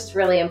it's just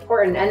really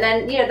important. And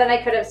then, then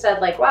I could have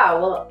said like,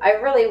 wow, well, I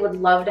really would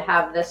love to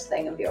have this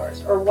thing of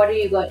yours, or what are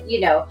you going,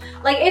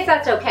 like if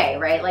that's okay,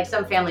 right? Like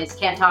some families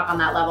can't talk on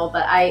that level,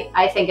 but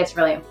I think it's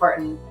really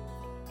important.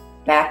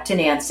 Back to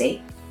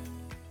Nancy.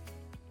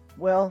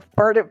 Well,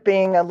 part of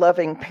being a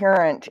loving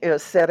parent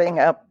is setting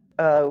up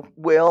a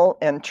will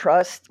and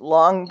trust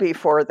long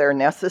before they're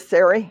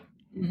necessary.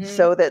 Mm-hmm.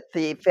 So that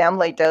the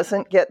family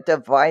doesn't get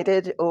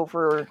divided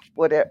over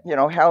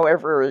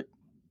however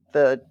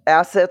the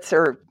assets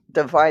are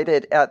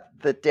divided at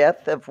the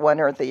death of one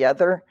or the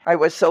other. I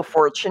was so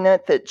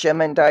fortunate that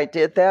Jim and I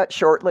did that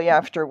shortly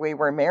after we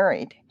were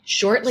married.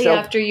 Shortly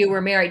after you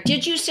were married.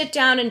 Did you sit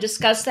down and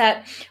discuss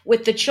that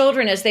with the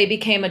children as they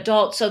became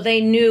adults so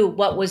they knew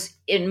what was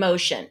in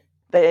motion?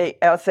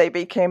 As they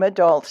became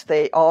adults,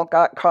 they all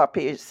got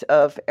copies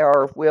of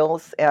our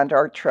wills and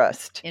our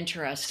trust.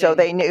 Interesting. So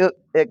they knew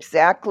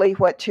exactly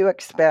what to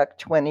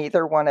expect when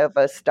either one of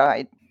us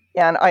died.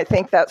 And I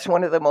think that's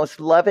one of the most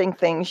loving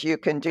things you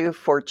can do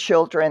for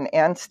children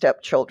and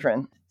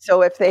stepchildren.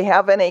 So if they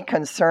have any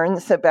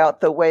concerns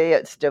about the way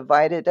it's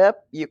divided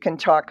up, you can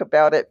talk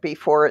about it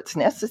before it's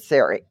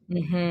necessary.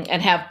 Mm-hmm.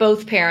 And have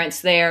both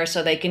parents there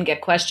so they can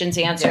get questions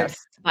answered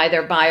by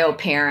their bio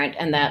parent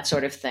and that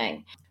sort of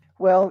thing.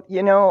 Well,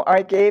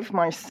 I gave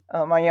my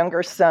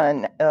younger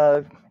son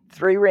a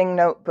 3-ring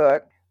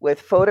notebook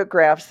with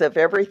photographs of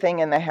everything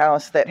in the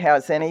house that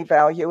has any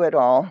value at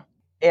all.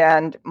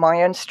 And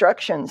my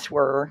instructions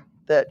were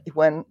that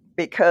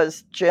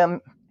because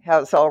Jim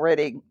has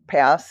already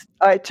passed,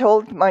 I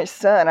told my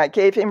son, I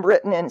gave him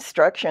written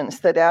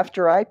instructions that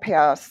after I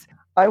pass,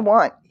 I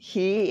want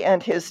he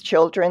and his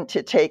children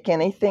to take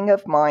anything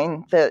of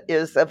mine that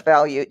is of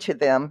value to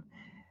them.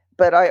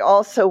 But I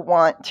also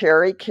want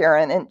Terry,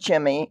 Karen, and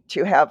Jimmy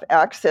to have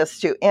access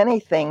to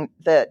anything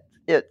that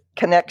it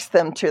connects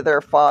them to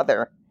their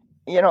father,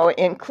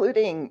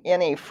 including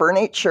any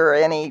furniture,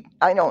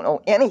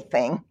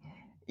 anything,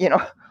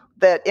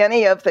 that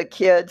any of the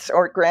kids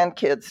or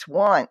grandkids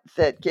want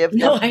that give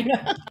them,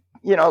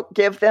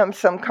 give them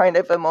some kind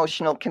of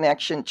emotional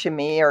connection to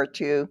me or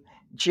to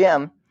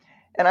Jim.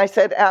 And I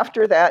said,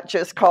 after that,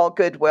 just call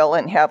Goodwill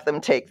and have them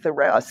take the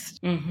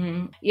rest.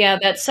 Mm-hmm. Yeah,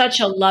 that's such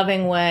a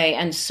loving way.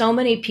 And so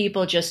many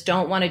people just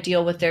don't want to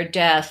deal with their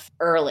death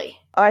early.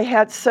 I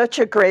had such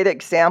a great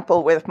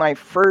example with my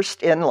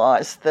first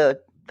in-laws,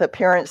 the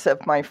parents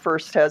of my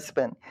first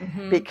husband,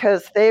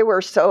 because they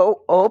were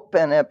so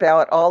open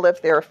about all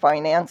of their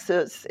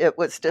finances. It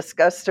was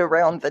discussed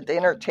around the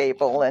dinner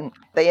table, and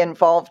they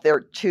involved their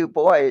 2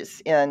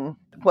 boys in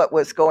what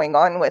was going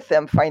on with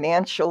them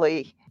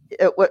financially.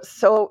 It was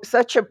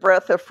such a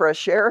breath of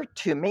fresh air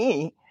to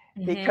me,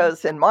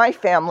 because in my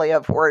family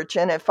of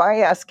origin, if I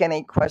ask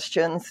any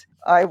questions,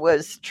 I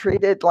was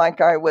treated like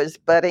I was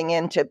butting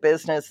into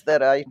business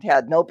that I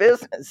had no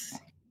business.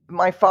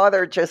 My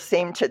father just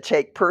seemed to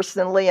take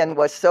personally and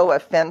was so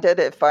offended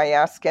if I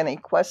asked any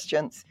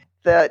questions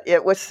that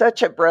it was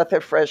such a breath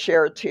of fresh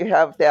air to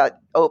have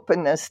that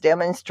openness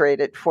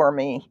demonstrated for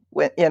me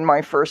in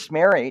my first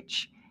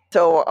marriage.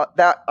 So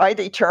that I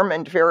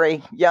determined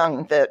very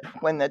young that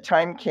when the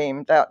time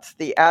came, that's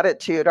the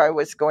attitude I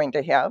was going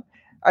to have.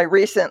 I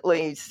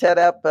recently set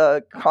up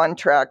a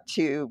contract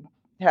to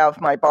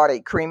have my body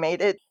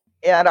cremated,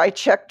 and I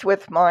checked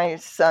with my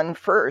son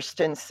first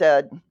and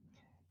said,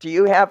 do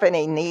you have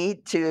any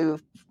need to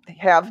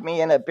have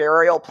me in a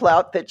burial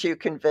plot that you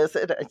can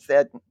visit? I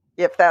said,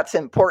 if that's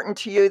important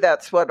to you,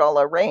 that's what I'll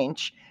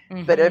arrange.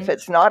 But if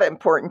it's not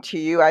important to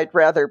you, I'd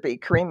rather be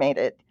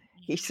cremated.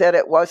 He said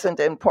it wasn't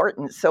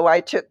important. So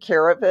I took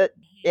care of it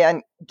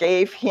and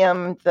gave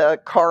him the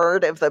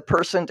card of the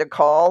person to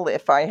call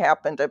if I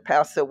happen to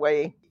pass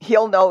away.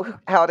 He'll know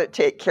how to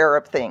take care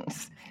of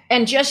things.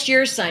 And just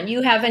your son.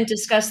 You haven't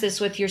discussed this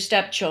with your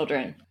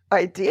stepchildren.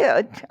 I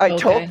did. I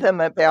told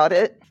them about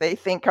it. They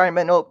think I'm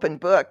an open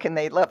book and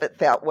they love it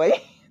that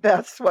way.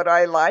 That's what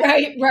I like.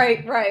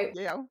 Right.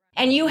 Yeah.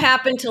 And you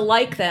happen to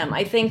like them.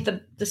 I think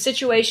the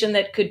situation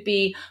that could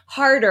be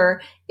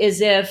harder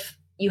is if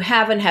you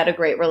haven't had a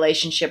great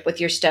relationship with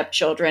your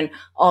stepchildren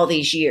all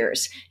these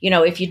years.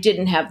 If you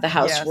didn't have the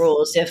house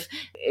rules, if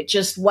it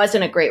just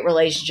wasn't a great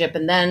relationship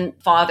and then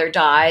father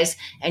dies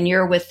and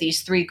you're with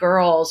these 3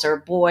 girls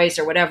or boys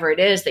or whatever it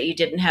is that you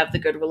didn't have the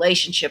good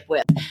relationship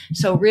with.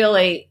 So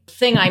really, the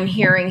thing I'm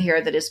hearing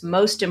here that is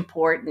most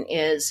important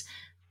is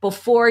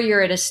before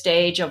you're at a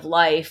stage of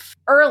life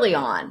early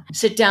on,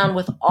 sit down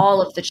with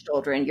all of the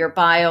children, your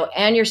bio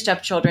and your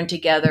stepchildren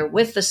together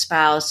with the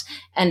spouse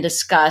and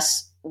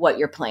discuss what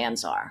your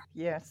plans are.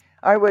 Yes.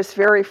 I was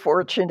very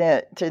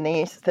fortunate,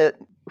 Denise, that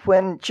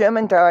when Jim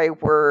and I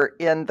were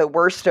in the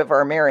worst of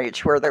our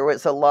marriage, where there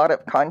was a lot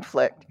of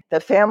conflict, the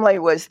family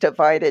was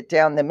divided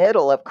down the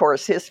middle. Of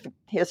course,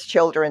 his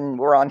children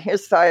were on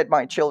his side,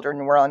 my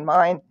children were on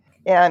mine.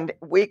 And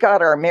we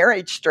got our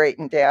marriage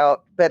straightened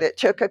out, but it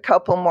took a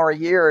couple more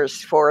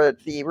years for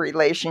the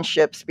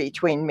relationships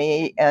between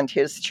me and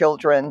his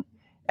children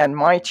and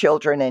my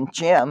children and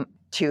Jim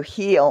to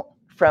heal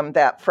from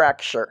that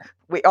fracture.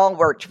 We all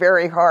worked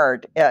very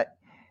hard at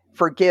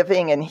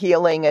forgiving and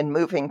healing and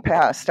moving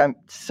past. I'm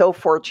so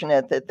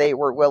fortunate that they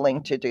were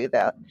willing to do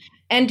that.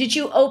 And did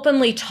you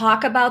openly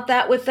talk about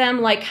that with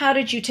them? Like, how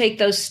did you take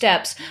those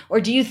steps?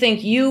 Or do you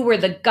think you were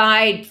the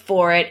guide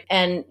for it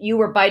and you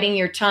were biting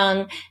your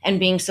tongue and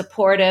being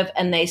supportive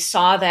and they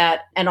saw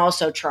that and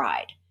also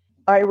tried?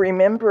 I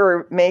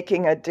remember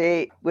making a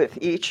date with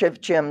each of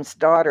Jim's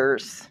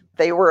daughters.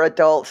 They were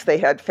adults. They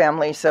had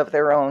families of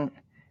their own.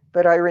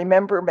 But I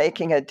remember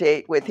making a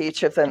date with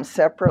each of them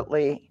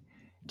separately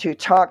to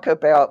talk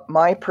about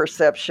my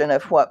perception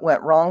of what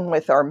went wrong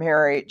with our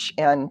marriage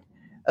and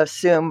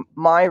assume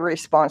my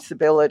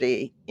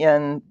responsibility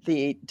in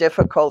the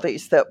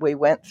difficulties that we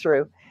went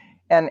through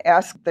and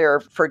ask their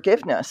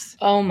forgiveness.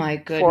 Oh my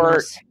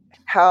goodness. For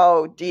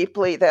how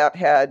deeply that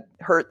had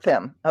hurt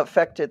them,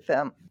 affected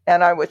them.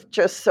 And I was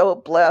just so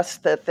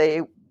blessed that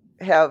they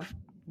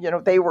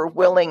were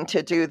willing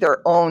to do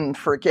their own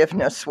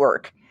forgiveness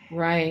work.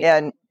 Right.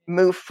 And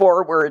move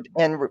forward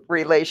in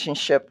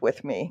relationship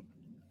with me.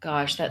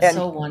 Gosh, that's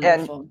so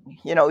wonderful.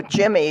 And,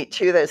 Jimmy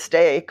to this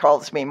day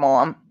calls me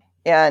mom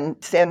and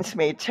sends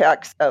me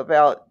texts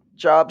about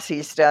jobs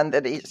he's done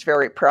that he's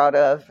very proud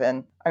of.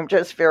 And I'm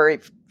just very,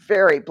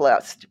 very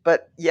blessed.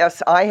 But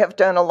yes, I have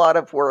done a lot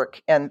of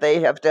work and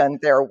they have done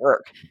their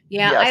work.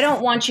 Yeah, yes. I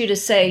don't want you to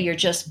say you're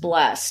just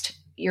blessed.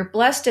 You're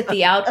blessed at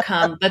the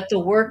outcome, but the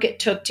work it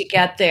took to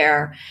get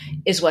there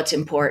is what's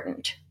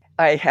important.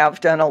 I have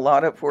done a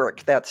lot of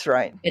work. That's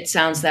right. It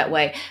sounds that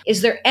way.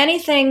 Is there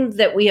anything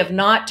that we have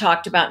not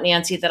talked about,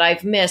 Nancy, that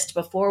I've missed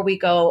before we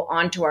go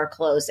on to our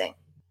closing?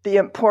 The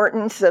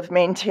importance of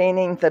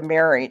maintaining the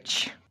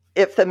marriage.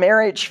 If the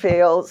marriage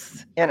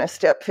fails in a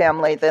step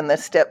family, then the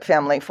step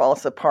family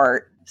falls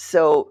apart.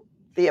 So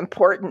the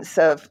importance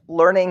of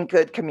learning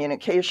good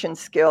communication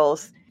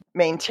skills,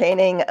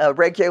 maintaining a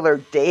regular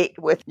date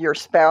with your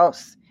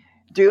spouse,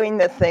 doing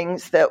the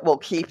things that will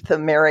keep the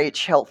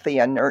marriage healthy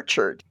and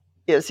nurtured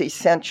is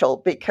essential,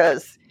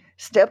 because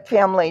step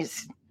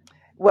families,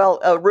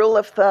 a rule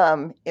of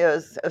thumb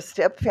is a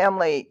step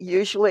family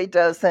usually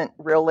doesn't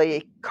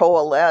really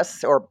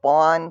coalesce or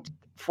bond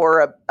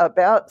for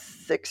about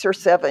 6 or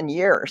 7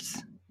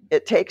 years.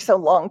 It takes a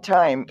long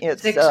time.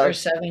 It's 6 or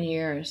 7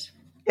 years.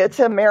 It's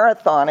a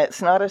marathon.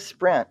 It's not a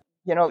sprint.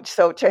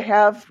 So to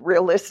have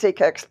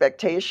realistic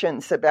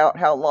expectations about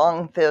how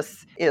long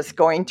this is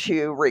going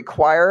to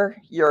require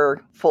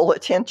your full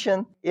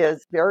attention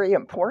is very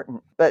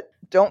important. But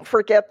don't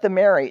forget the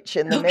marriage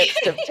in the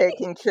midst of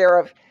taking care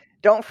of,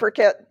 don't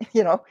forget,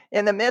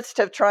 in the midst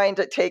of trying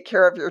to take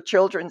care of your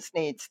children's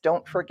needs,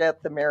 don't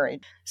forget the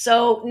marriage.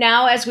 So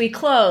now as we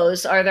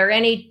close, are there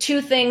any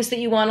 2 things that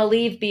you want to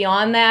leave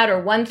beyond that,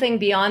 or one thing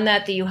beyond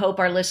that you hope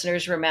our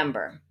listeners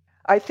remember?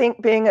 I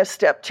think being a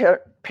step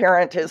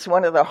parent is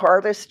one of the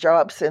hardest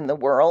jobs in the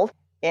world,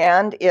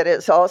 and it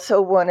is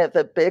also one of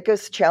the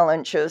biggest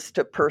challenges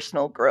to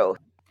personal growth.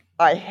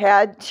 I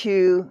had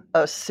to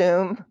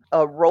assume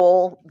a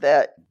role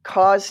that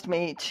caused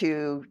me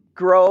to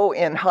grow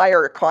in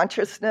higher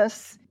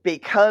consciousness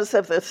because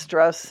of the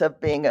stress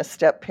of being a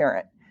step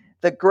parent.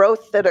 The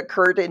growth that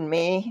occurred in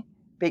me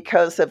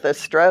because of the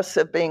stress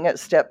of being a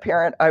step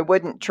parent, I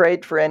wouldn't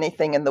trade for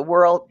anything in the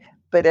world,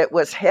 but it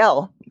was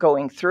hell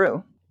going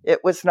through.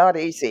 It was not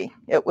easy.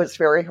 It was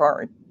very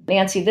hard.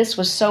 Nancy, this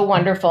was so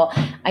wonderful.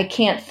 I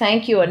can't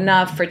thank you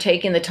enough for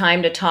taking the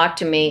time to talk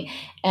to me.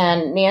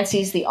 And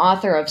Nancy's the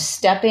author of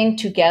Stepping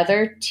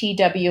Together,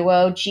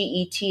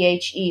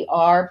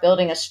 TWOGETHER,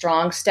 Building a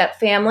Strong Step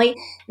Family.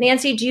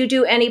 Nancy, do you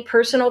do any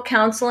personal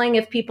counseling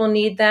if people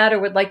need that or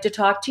would like to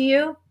talk to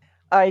you?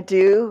 I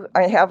do.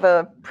 I have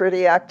a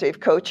pretty active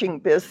coaching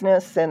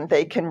business, and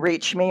they can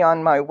reach me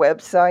on my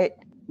website,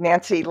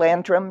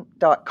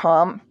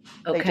 nancylandrum.com.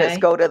 Okay. They just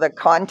go to the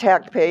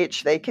contact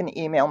page. They can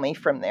email me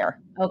from there.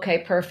 Okay,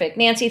 perfect.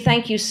 Nancy,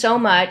 thank you so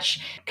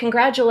much.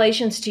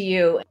 Congratulations to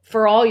you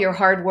for all your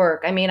hard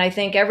work. I mean, I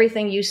think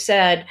everything you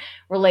said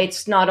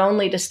relates not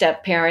only to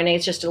step parenting,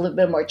 it's just a little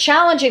bit more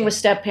challenging with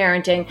step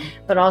parenting,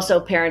 but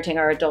also parenting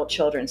our adult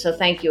children. So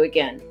thank you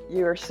again.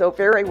 You're so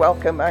very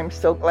welcome. I'm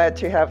so glad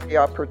to have the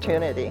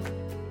opportunity.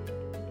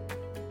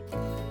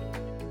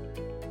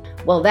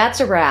 Well,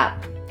 that's a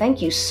wrap.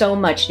 Thank you so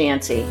much,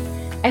 Nancy.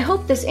 I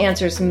hope this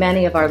answers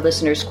many of our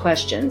listeners'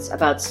 questions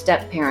about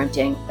step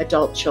parenting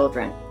adult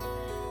children.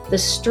 The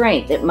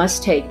strength it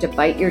must take to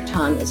bite your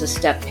tongue as a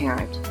step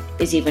parent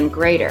is even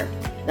greater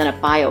than a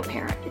bio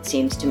parent, it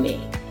seems to me.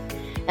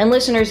 And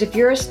listeners, if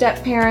you're a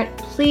step parent,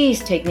 please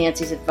take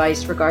Nancy's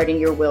advice regarding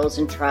your wills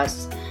and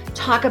trusts.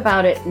 Talk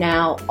about it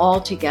now all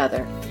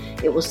together.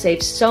 It will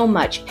save so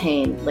much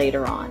pain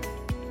later on.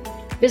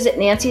 Visit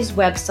Nancy's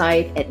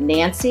website at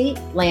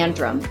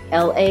nancylandrum,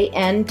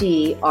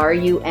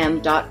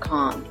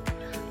 LANDRUM.com.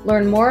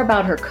 Learn more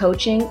about her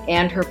coaching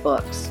and her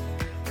books.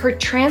 Her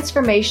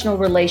transformational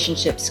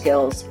relationship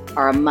skills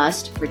are a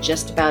must for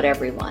just about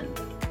everyone.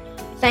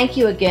 Thank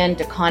you again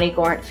to Connie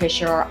Gornt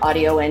Fisher, our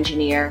audio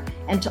engineer,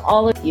 and to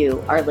all of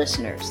you, our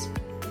listeners.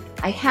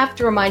 I have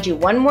to remind you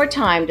one more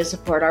time to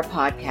support our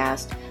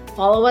podcast.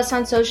 Follow us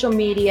on social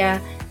media,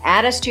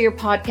 add us to your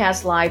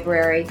podcast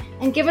library,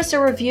 and give us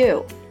a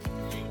review.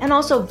 And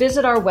also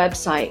visit our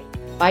website,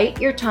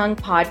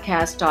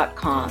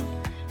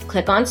 biteyourtonguepodcast.com.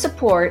 Click on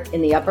support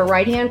in the upper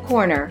right-hand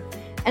corner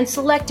and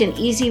select an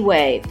easy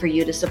way for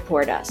you to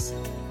support us.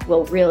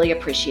 We'll really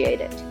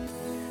appreciate it.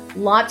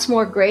 Lots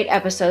more great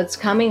episodes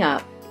coming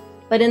up,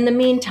 but in the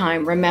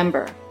meantime,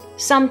 remember,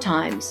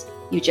 sometimes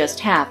you just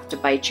have to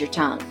bite your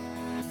tongue.